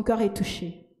touched. son cœur est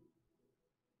touché.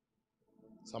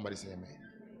 Somebody say amen.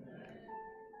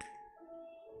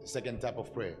 The second type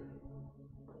of prayer,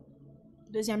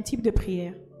 Deuxième type de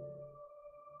prière.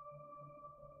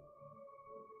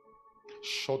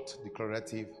 short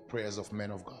declarative prayers of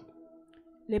men of God.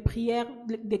 Les prières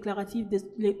déclaratives,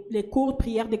 les courtes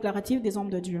prières déclaratives des hommes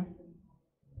de Dieu.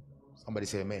 Somebody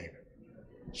say amen.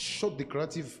 Short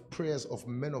declarative prayers of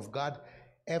men of God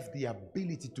have the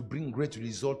ability to bring great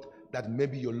result that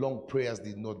maybe your long prayers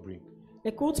did not bring.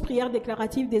 Les courtes prières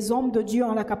déclaratives des hommes de Dieu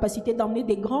ont la capacité d'emmener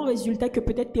des grands résultats que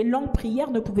peut-être tes longues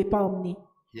prières ne pouvaient pas emmener.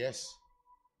 Yes.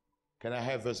 Can I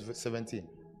have verse 17?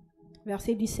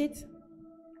 Verset 17.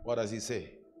 What does he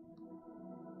say?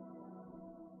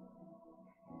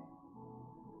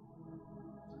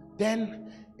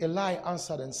 Then Eli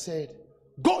answered and said,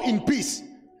 go in peace,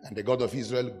 and the God of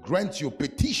Israel grant your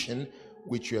petition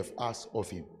which you have asked of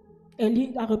him.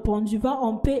 Élie a répondu, va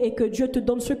en paix et que Dieu te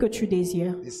donne ce que tu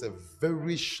désires. It's a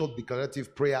very short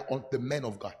declarative prayer on the man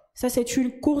of God. Ça, c'est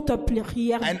une courte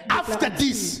prière. And after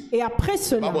this, et après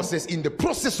cela, the Bible says, in the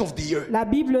process of the year, la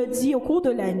Bible dit au cours de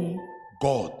l'année,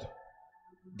 God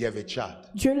gave a child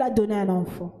Dieu l'a donné un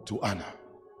enfant to Anna.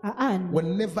 à Anne.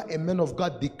 Whenever a man of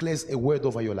God declares a word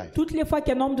over your life, Toutes les fois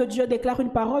qu'un homme de Dieu déclare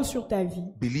une parole sur ta vie,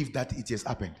 believe that it has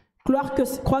happened.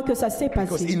 crois que ça s'est Because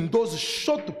passé. in those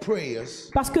short prayers,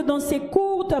 Parce que dans ces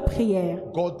courtes prières,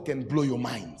 God can blow your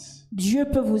minds. Dieu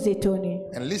peut vous étonner.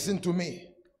 And listen to me.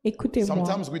 Écoutez-moi.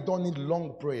 Sometimes we don't need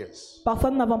long prayers.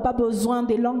 Parfois, nous n'avons pas besoin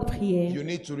des longues prières. You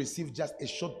need to receive just a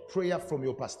short prayer from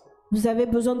your pastor, Vous avez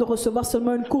besoin de recevoir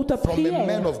seulement une courte from a man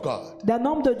prière of God. d'un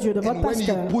homme de Dieu, de votre And when you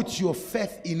pasteur. put your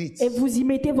faith in it, Et vous y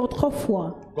mettez votre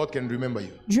foi. God can remember you.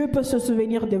 Dieu peut se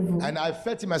souvenir de vous. And I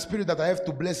felt in my spirit that I have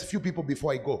to bless few people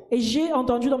before I go. Et j'ai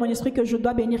entendu dans mon esprit que je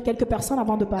dois bénir quelques personnes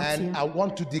avant de And partir. I want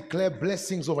to declare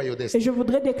blessings over your Et destiny. je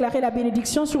voudrais déclarer la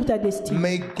bénédiction sur ta destinée.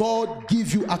 May God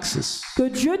give you access Que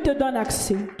Dieu te donne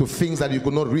accès to things that you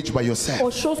could not reach by yourself.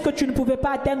 aux choses que tu ne pouvais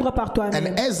pas atteindre par toi-même.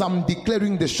 And as I'm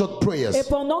declaring the short Et prayers,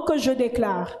 pendant que je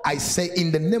déclare, I say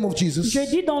in the name of Jesus, je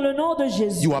dis dans le nom de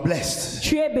Jésus, you are blessed.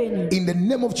 tu es béni. In the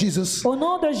name of Jesus, Au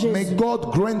nom de may Jésus,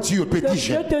 God grant you a que Dieu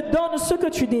petition. te donne ce que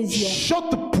tu désires.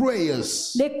 Short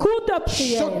prayers, Les courtes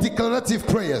prières, short declarative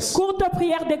prayers, courtes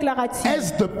prières déclaratives,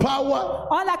 has the power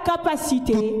ont la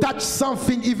capacité to touch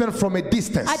something even from a à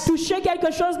distance. toucher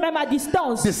quelque chose même à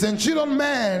distance. The centurion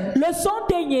man Le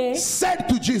centenier said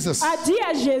to Jesus, a dit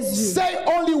à Jésus, say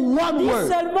only one dis word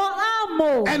seulement un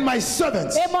mot and my servant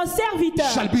et mon serviteur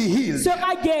shall be healed.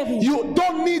 sera guéri. You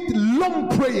don't need long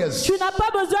prayers Tu n'as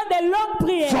pas besoin de longues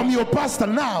prières from your pastor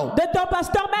now. de ton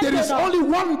pasteur There is maintenant. only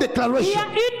one Il y declaration. a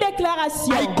une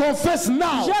déclaration. I confess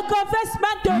now. Je confesse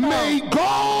maintenant May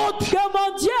God que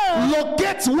mon Dieu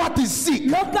locate what is sick.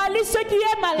 localise ce qui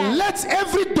est malade. Let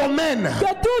every domain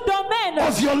Que tout domaine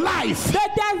of your life de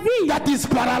ta vie that is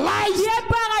qui paralyzed est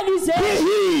paralysé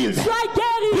be healed. soit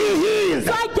guéri. Be healed.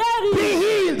 Soit guéri. Be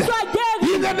healed. Soit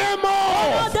guéri. In the name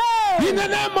of. In the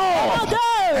name of.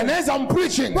 And as I'm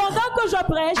preaching, Pendant que je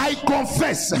prêche, I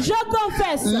confess. je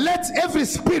confesse Let every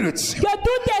spirit que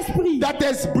tout esprit that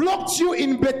has blocked you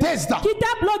in Bethesda qui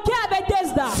t'a bloqué à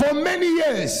Bethesda for many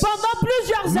years, pendant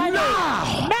plusieurs années, now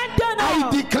I maintenant,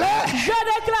 declare, je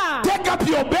déclare, take up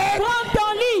your bed prends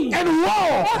ton lit and et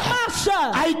walk. marche.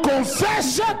 I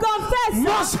confess Je confesse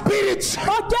no spirit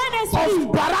aucun esprit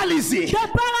of paralysis de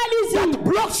paralysie that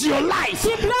blocks your life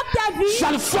qui bloque ta vie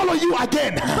shall follow you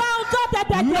again. va encore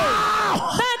t'attaquer.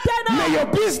 Now, may Maintenant, your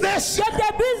business que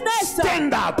tes business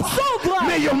stand up. s'ouvrent,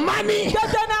 May your money que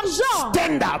ton argent,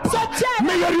 stand up. se tienne,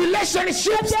 May your que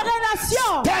relationships tes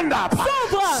relations stand up.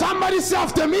 s'ouvrent. Somebody say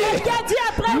after me. Quelqu'un dit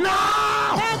après moi,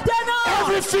 Now, maintenant,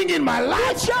 everything in my toute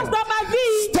life chose dans ma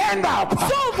vie stand up.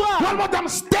 s'ouvre. One more time,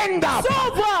 stand up.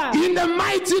 S'ouvre. In the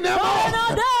mighty name Dans le nom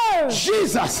of de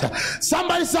Jesus.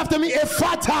 Somebody say after me,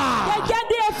 Ephata. quelqu'un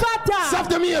dit Say Ephata.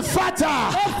 after me, Ephata.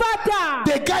 Ephata.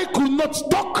 The guy could not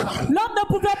talk. L'homme ne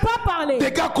pouvait pas parler.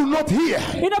 The guy could not hear.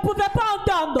 Il ne pouvait pas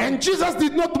entendre. And Jesus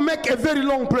did not make a very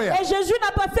long prayer. Et Jésus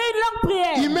n'a pas fait une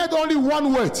longue He prière. made only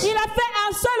one word. Il a fait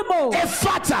un seul mot.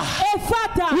 Ephata.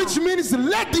 Ephata. Which means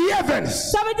let the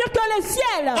heavens Ça veut dire que le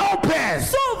ciel open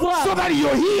s'ouvre so that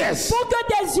your ears pour que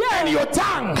tes and yeux, your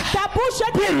tongue ta bouche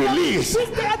et be tes released.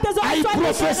 I oreilles soient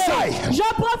prophesy libérées.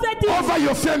 Je prophétise over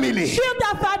your family. sur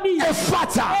ta famille.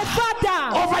 Ephata.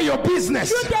 Ephata. Over your business.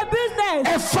 Sur tes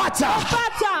business. Ephata.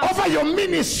 Ephata. Over your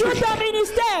ministry. Sur ton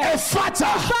ministère. Ephata.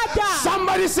 Ephata.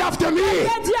 Somebody say after me.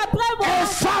 Quelqu'un dit après moi.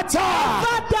 Ephata.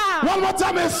 Ephata. One more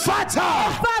time. Ephata.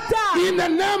 Ephata. In the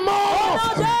name Au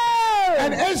nom of. de-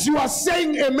 And as you are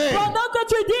saying amen, Pendant que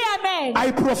tu dis Amen,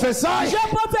 I prophesy je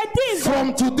prophétise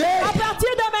from today, à partir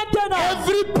de maintenant,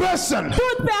 every person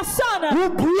toute personne who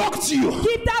blocked you,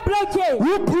 qui t'a bloqué,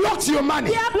 who blocked your money,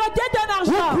 qui a bloqué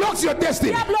ton who argent, blocked your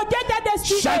destiny, qui a bloqué ta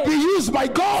shall be destinée, used by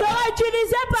God sera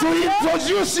utilisé par to Dieu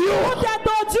introduce pour you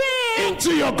t'introduire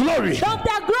into your glory. dans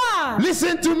ta gloire.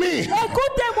 Listen to me.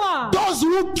 Écoutez-moi, Those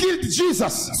who killed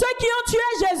Jesus, ceux qui ont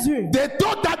tué Jésus, they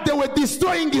thought that they were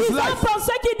destroying his ils ont life,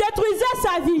 pensé qu'ils détruisaient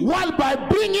sa vie. while by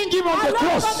bringing him on the Alors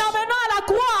cross, qu'en emmenant à la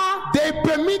croix, they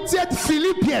permitted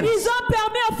Philippians ils ont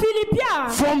permis aux Philippiens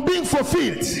from being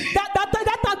fulfilled.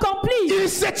 d'être accomplis. Il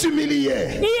s'est humilié,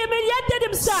 Il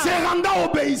humiliated se himself, rendant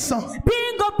obéissant.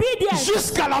 being obedience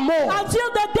jusqu'à la mort, until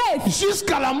the death,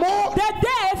 jusqu'à la mort the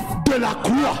death, de la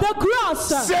croix. the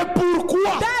cross. C'est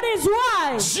pourquoi That is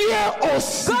why Dieu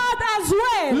aussi God as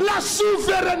well l'a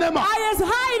souverainement. is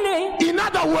highly, In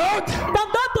other words, dans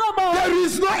d'autres mots, there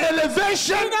is no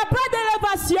elevation il n'y a pas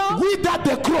d'élévation without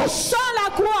the cross. sans la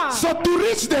croix. So to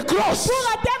reach the cross,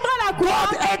 Pour atteindre la croix,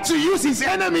 God had to use his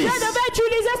enemies Dieu devait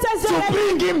utiliser ses to ennemis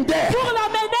bring him there. pour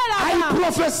l'amener I là-bas.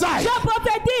 prophesy, Je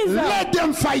prophétise let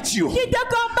them fight you. qu'ils te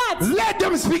combattent, Let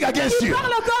them speak against qu'ils you.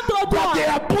 parlent contre But toi. they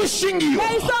are pushing you.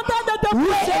 Et ils sont en train de te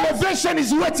Where pousser elevation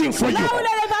is waiting for là you. où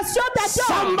l'élévation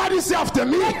t'attend. Somebody say after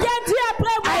me, Quelqu'un dit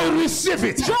après I moi, receive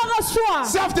it. je reçois,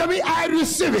 Say after me, I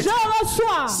receive it. je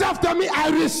reçois, Say after me, I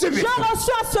receive it. je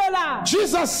reçois cela.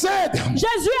 Jesus said,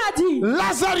 Jésus a dit,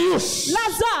 Lazarus,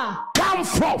 Lazare, come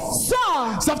forth.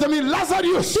 sors. Say after me,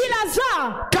 Lazarus, Dis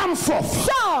Lazare, come forth.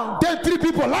 sors. Tell 3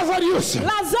 people, Lazarus,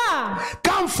 Lazare,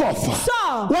 come forth.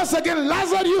 sors. Once again,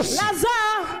 Lazarus,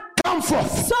 Lazare, come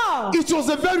forth. sors. It was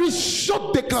a very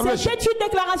short declaration. C'était une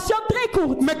déclaration très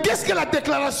courte. Mais qu'est-ce que la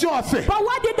déclaration a fait? But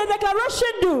what did the declaration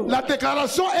do? La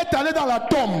déclaration est allée dans la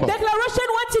tombe Declaration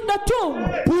went in the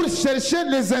tomb pour chercher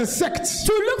les insectes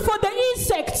to look for the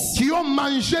insects qui ont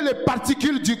mangé les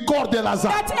particules du corps de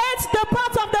Lazare. that ate the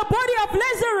parts of the body of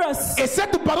Lazarus. Et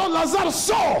cette parole, Lazare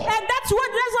sort, And that's what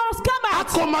Lazarus come a out.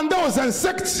 commandé aux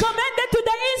insectes Commanded to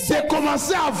the de insects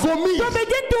commencer à vomir to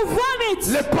begin to vomit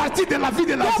les parties de la vie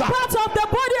de the Lazare. parts of the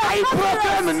body I of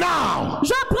proclaim Lazarus. now,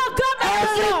 Je proclame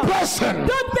every maintenant person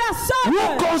toute personne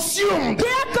who consumed qui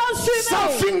a consumé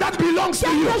something that belongs to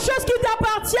you, quelque chose qui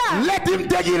t'appartient, let him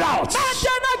take it out.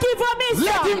 maintenant qu'il vomisse,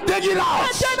 Let him take it out.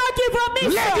 maintenant qu'il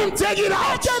vomisse, Let him take it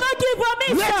out. maintenant qu'il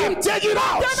vomisse, Let him take it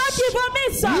out. maintenant qu'il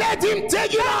vomisse, Let him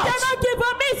take it out. maintenant qu'il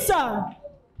vomisse.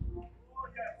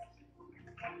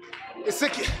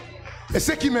 Et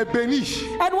ce qui me bénit,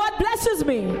 And what blesses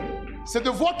me c'est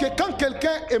de voir que quand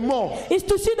quelqu'un est mort, is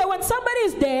to see that when somebody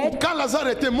is dead, quand Lazare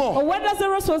était mort, or when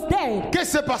Lazarus was dead,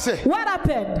 qu'est-ce qui s'est passé? what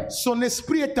happened? Son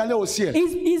esprit est allé au ciel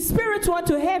His spirit went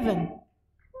to heaven.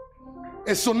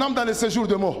 et son âme dans le séjour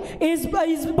de mort His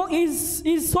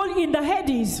soul in the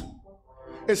Hades,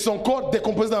 et son corps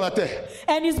décomposé dans la terre.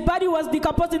 and his body was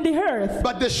decomposed in the earth.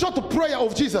 But the short prayer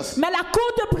of Jesus Mais la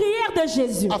courte prière de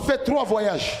Jésus a fait 3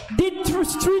 voyages. did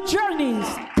three journeys.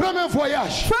 Premier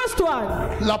voyage, First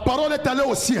one, la parole est allée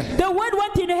au ciel. the word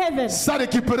went in heaven, Ça a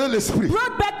récupéré l'esprit.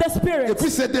 brought back the Et spirit. puis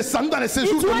c'est descendu dans le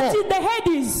séjour It de went mort. in the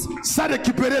Hades, Ça a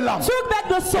récupéré l'âme. took back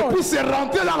the Et soul, puis c'est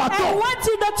rentré dans la and tombe. went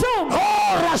in the tomb.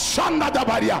 Oh, Rashanda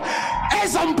Dabaria.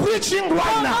 As I'm preaching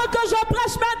right now, Pendant que je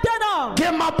prêche maintenant,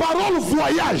 que ma parole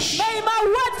voyage. may my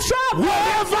word travel.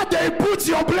 Wherever they put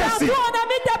your blessing, Partout on a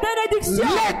mis ta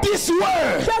bénédiction. let this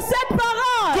word Que cette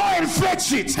parole go and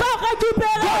fetch it. va Go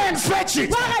récupérer, and fetch it.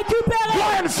 va Go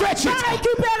récupérer, and fetch va it.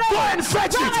 récupérer, Go and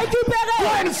fetch va it. récupérer, Go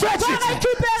and fetch va it.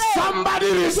 récupérer.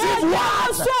 Somebody receive Quelqu'un what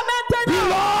reçoit maintenant.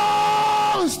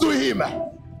 belongs to him.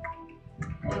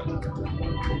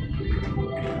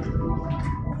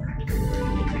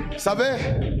 Vous savez,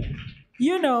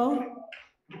 You know,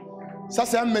 ça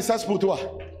c'est un message pour toi.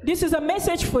 this is a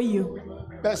message for you.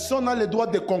 Personne n'a le droit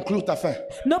de conclure ta fin.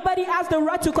 Nobody has the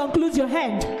right to conclude your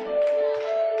hand.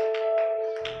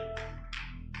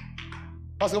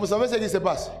 Parce que vous savez ce qui se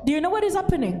passe. Do you know what is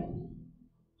happening?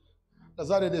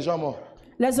 Lazare est déjà mort.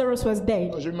 Lazarus was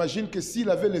dead. J'imagine que s'il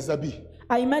avait les habits,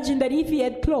 I imagine that if he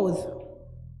had clothes,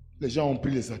 les gens ont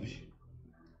pris les habits.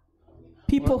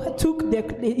 people took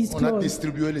his On a clothes.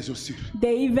 distribué les chaussures.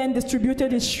 They even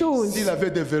distributed his shoes. S'il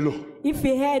avait des vélos, If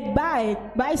he had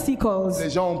bicycles, les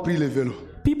gens ont pris les vélos.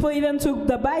 people even took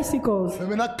the bicycles. Mais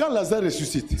maintenant, quand Lazare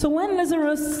ressuscite, So when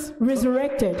Lazarus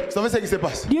resurrected, vous savez ce qui se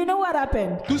passe? do you know what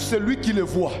happened? Tout celui qui le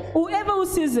voit, Whoever who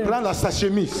sees him, prend sa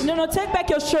chemise, no, take back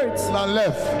your shirts.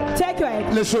 l'enlève, Take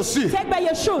back. les chaussures. Take back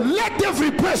your shoes. Let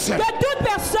every person Que toute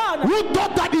personne who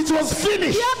thought that it was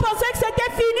finished qui a pensé que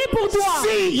c'était fini pour toi,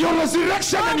 see your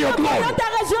resurrection and your glory. voyons ta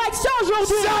résurrection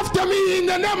aujourd'hui. Say after me in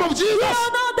the name of Au Jesus.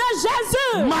 nom de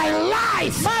Jésus, My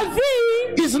life ma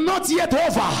vie is not yet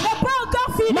over. n'est pas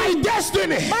encore finie. My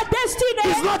destiny Ma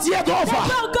destinée is not yet n'est over.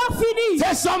 pas encore finie.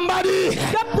 Say somebody,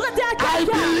 Que prêter à I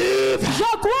quelqu'un, believe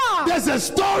je crois, there's a il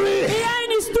story, y a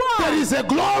une histoire, there is a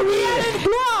glory il y a une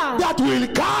gloire that will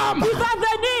come qui va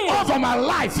venir over my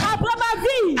life. après ma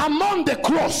vie, I'm on the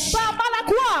cross, par la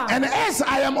croix. and as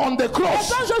I am on the Et cross,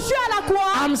 quand je suis à la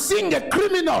croix, I'm seeing a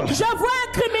criminal je vois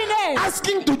un criminel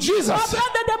asking to en Jesus train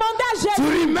de demander à to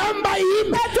Jésus remember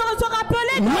him de se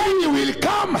rappeler when he will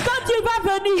come quand il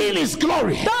va venir in his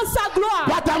glory. dans sa gloire.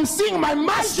 But I'm seeing my Je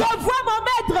master vois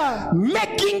mon maître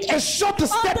making a short en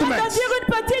train statement de dire une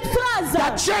petite phrase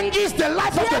that changes the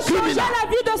life qui of a the changé criminal. la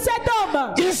vie de cet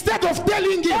homme. Instead of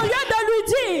telling Au him, lieu de lui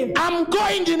dire, I'm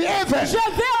going in heaven je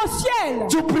vais au ciel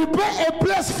to prepare a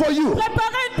place for you.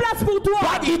 préparer une place pour toi.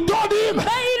 But he told him,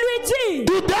 Mais il lui dit,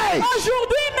 today,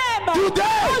 aujourd'hui même,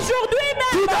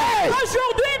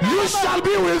 you shall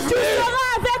be with tu me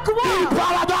seras avec moi in dans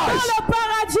paradise. le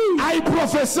paradis. I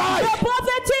prophesy, Je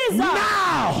prophétise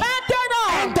now, maintenant,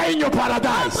 enter in your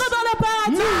paradise. entre dans le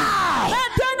paradis. Now,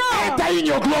 Maintenant, enter in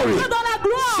your glory. entre dans la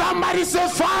gloire. Somebody say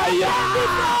fire.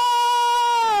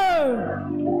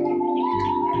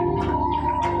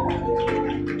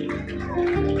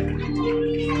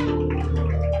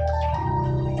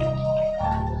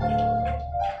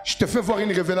 Je te fais voir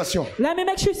une révélation. Let me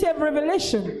make you see a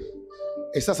revelation.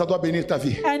 Et ça doit bénir ta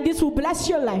vie. And this will bless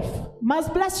your life.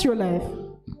 Must bless your life.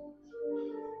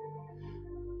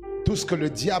 Tout ce que le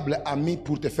diable a mis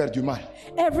pour te faire du mal,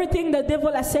 Everything the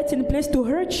devil has set in place to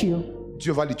hurt you,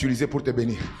 Dieu va l'utiliser pour te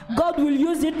bénir. God will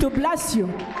use it to bless you.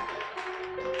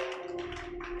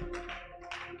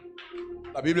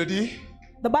 La Bible dit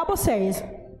The Bible says,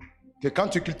 que quand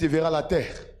tu cultiveras la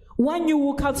terre, when you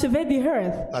will cultivate the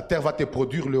earth, la terre va te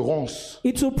produire le ronce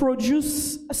it will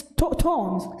produce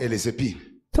thorns. et les épines.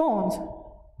 Thorns.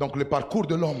 Donc le parcours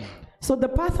de l'homme So the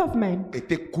path of man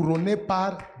était couronné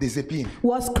par des épines.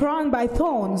 was crowned by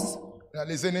thorns.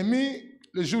 Les ennemis,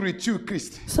 le jour où ils tuent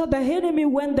Christ, So the enemy,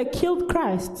 when they killed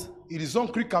Christ, ils ont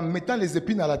cru qu'en mettant les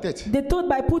épines à la tête, they thought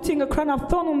by putting a crown of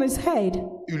thorn on his head,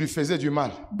 ils lui faisaient du mal.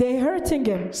 they hurting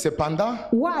him. Cependant,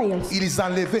 While ils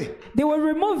enlevaient they were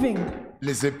removing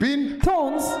les épines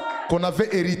thorns qu'on avait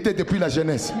héritées depuis la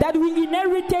jeunesse. that we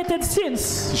inherited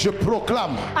since. Je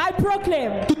proclame I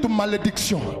proclaim toute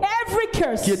malédiction every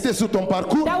curse qui était sur ton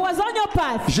parcours, that was on your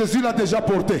path, Jésus l'a déjà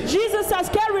porté. Jesus has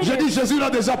carried Je dis it. Jésus l'a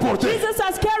déjà porté. Jesus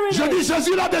has carried Je dis it.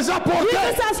 Jésus l'a déjà porté.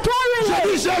 Jesus has Je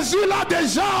carried dis it. Jésus l'a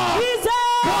déjà Jesus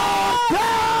porté.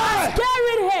 has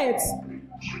carried it.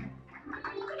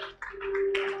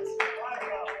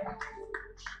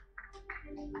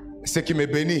 Ce qui me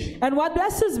bénit, And what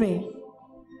blesses me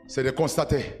c'est de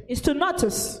constater is to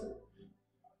notice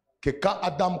que quand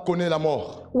Adam connaît la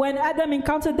mort, when Adam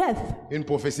encountered death, une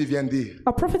prophétie vient dire,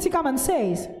 a prophecy comes and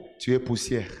says, tu es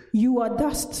poussière you are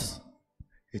dust,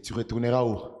 et tu retourneras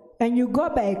où? and you go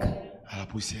back À la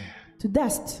poussière. to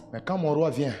dust. Mais quand mon roi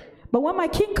vient, But when my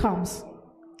king comes,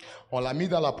 on l'a mis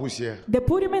dans la poussière. they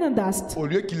put him in the dust. Au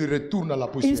lieu qu'il retourne à la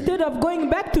poussière, Instead of going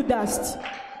back to dust,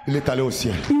 il est allé au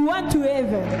ciel. he went to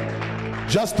heaven.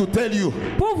 Just to tell you,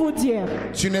 Pour vous dire,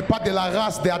 tu n'es pas de la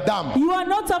race d'Adam you are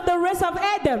not of the race of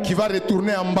Adam qui va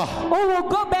retourner en bas. who will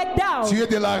go back down. Tu es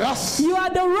de la race You are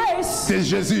the race de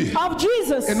Jésus. of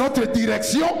Jesus. Et notre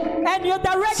direction, And your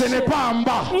ce n'est direction pas en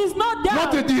bas. is not down.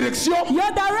 Notre direction,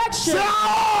 Your direction c'est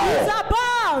en is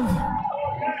haut. above.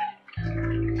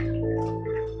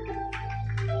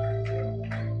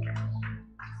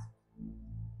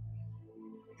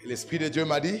 Et l'Esprit de Dieu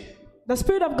m'a dit, The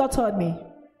Spirit of God told me,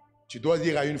 tu dois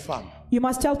dire à une femme, you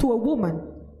must tell to a woman,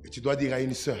 et tu dois dire à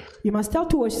une sœur, you must tell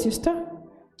to a sister,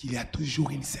 qu'il y a toujours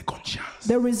une seconde chance.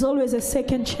 there is always a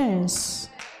second chance.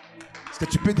 Est-ce que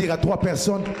tu peux dire à 3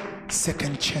 personnes,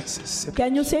 second chances?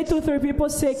 Can you say to 3 people,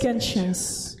 second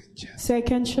chance?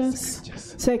 Second chance?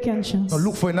 Second chance. Now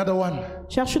look for another one.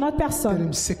 Cherche une autre Tell personne.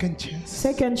 him second chance.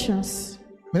 Second chance.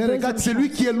 Maintenant regarde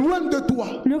celui qui est loin de toi.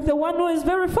 Look, the one who is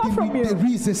very far from There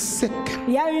you. is a second.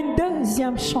 Il y a une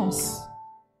deuxième chance.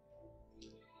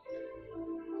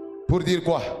 Pour dire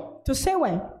quoi? To say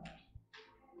when?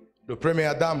 Le premier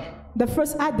Adam, The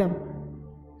first Adam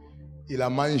il a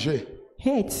mangé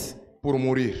hates pour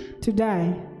mourir. to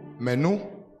die. Mais nous,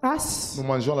 Us, nous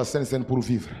mangeons la Sainte Seine pour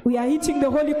vivre. we are eating the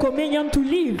Holy Communion to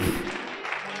live.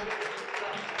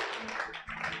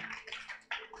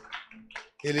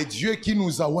 Et le Dieu qui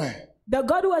nous a oint The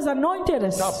God who has anointed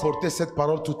us t'a apporté cette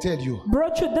parole to tell you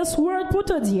brought you this word pour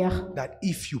te dire, that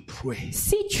if you pray,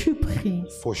 si tu pries,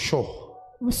 for sure,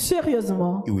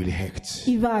 sérieusement, He will act.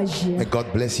 il va agir. May God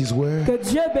bless His word Que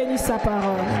Dieu bénisse sa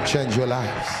parole. and change your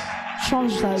lives.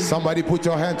 Change ta vie. Somebody put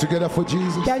your hand together for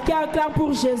Jesus. Quelqu'un acclame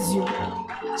pour Jésus.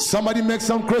 Somebody make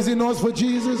some crazy noise for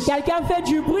Jesus. Quelqu'un fait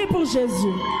du bruit pour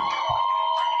Jésus.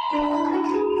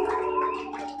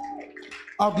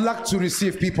 I'd like to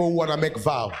receive people who want to make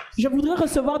vows. Je voudrais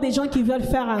recevoir des gens qui veulent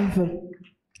faire un vœu.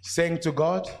 Saying to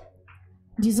God,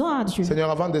 Disons à Dieu, Seigneur,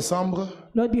 avant décembre,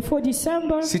 Lord, before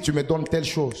December, si tu me donnes telle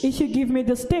chose, if you give me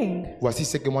this thing, voici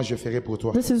ce que moi je ferai pour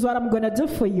toi. this is what I'm going to do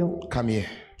for you. Come here.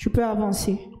 Tu peux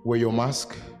avancer. Wear your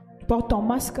mask Porte ton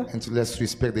masque and let's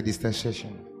respect the distanciation.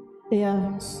 et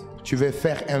avance. Tu veux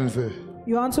faire un vœu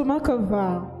You want to make a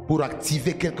vow pour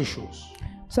activer quelque chose.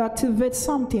 to activate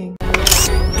something.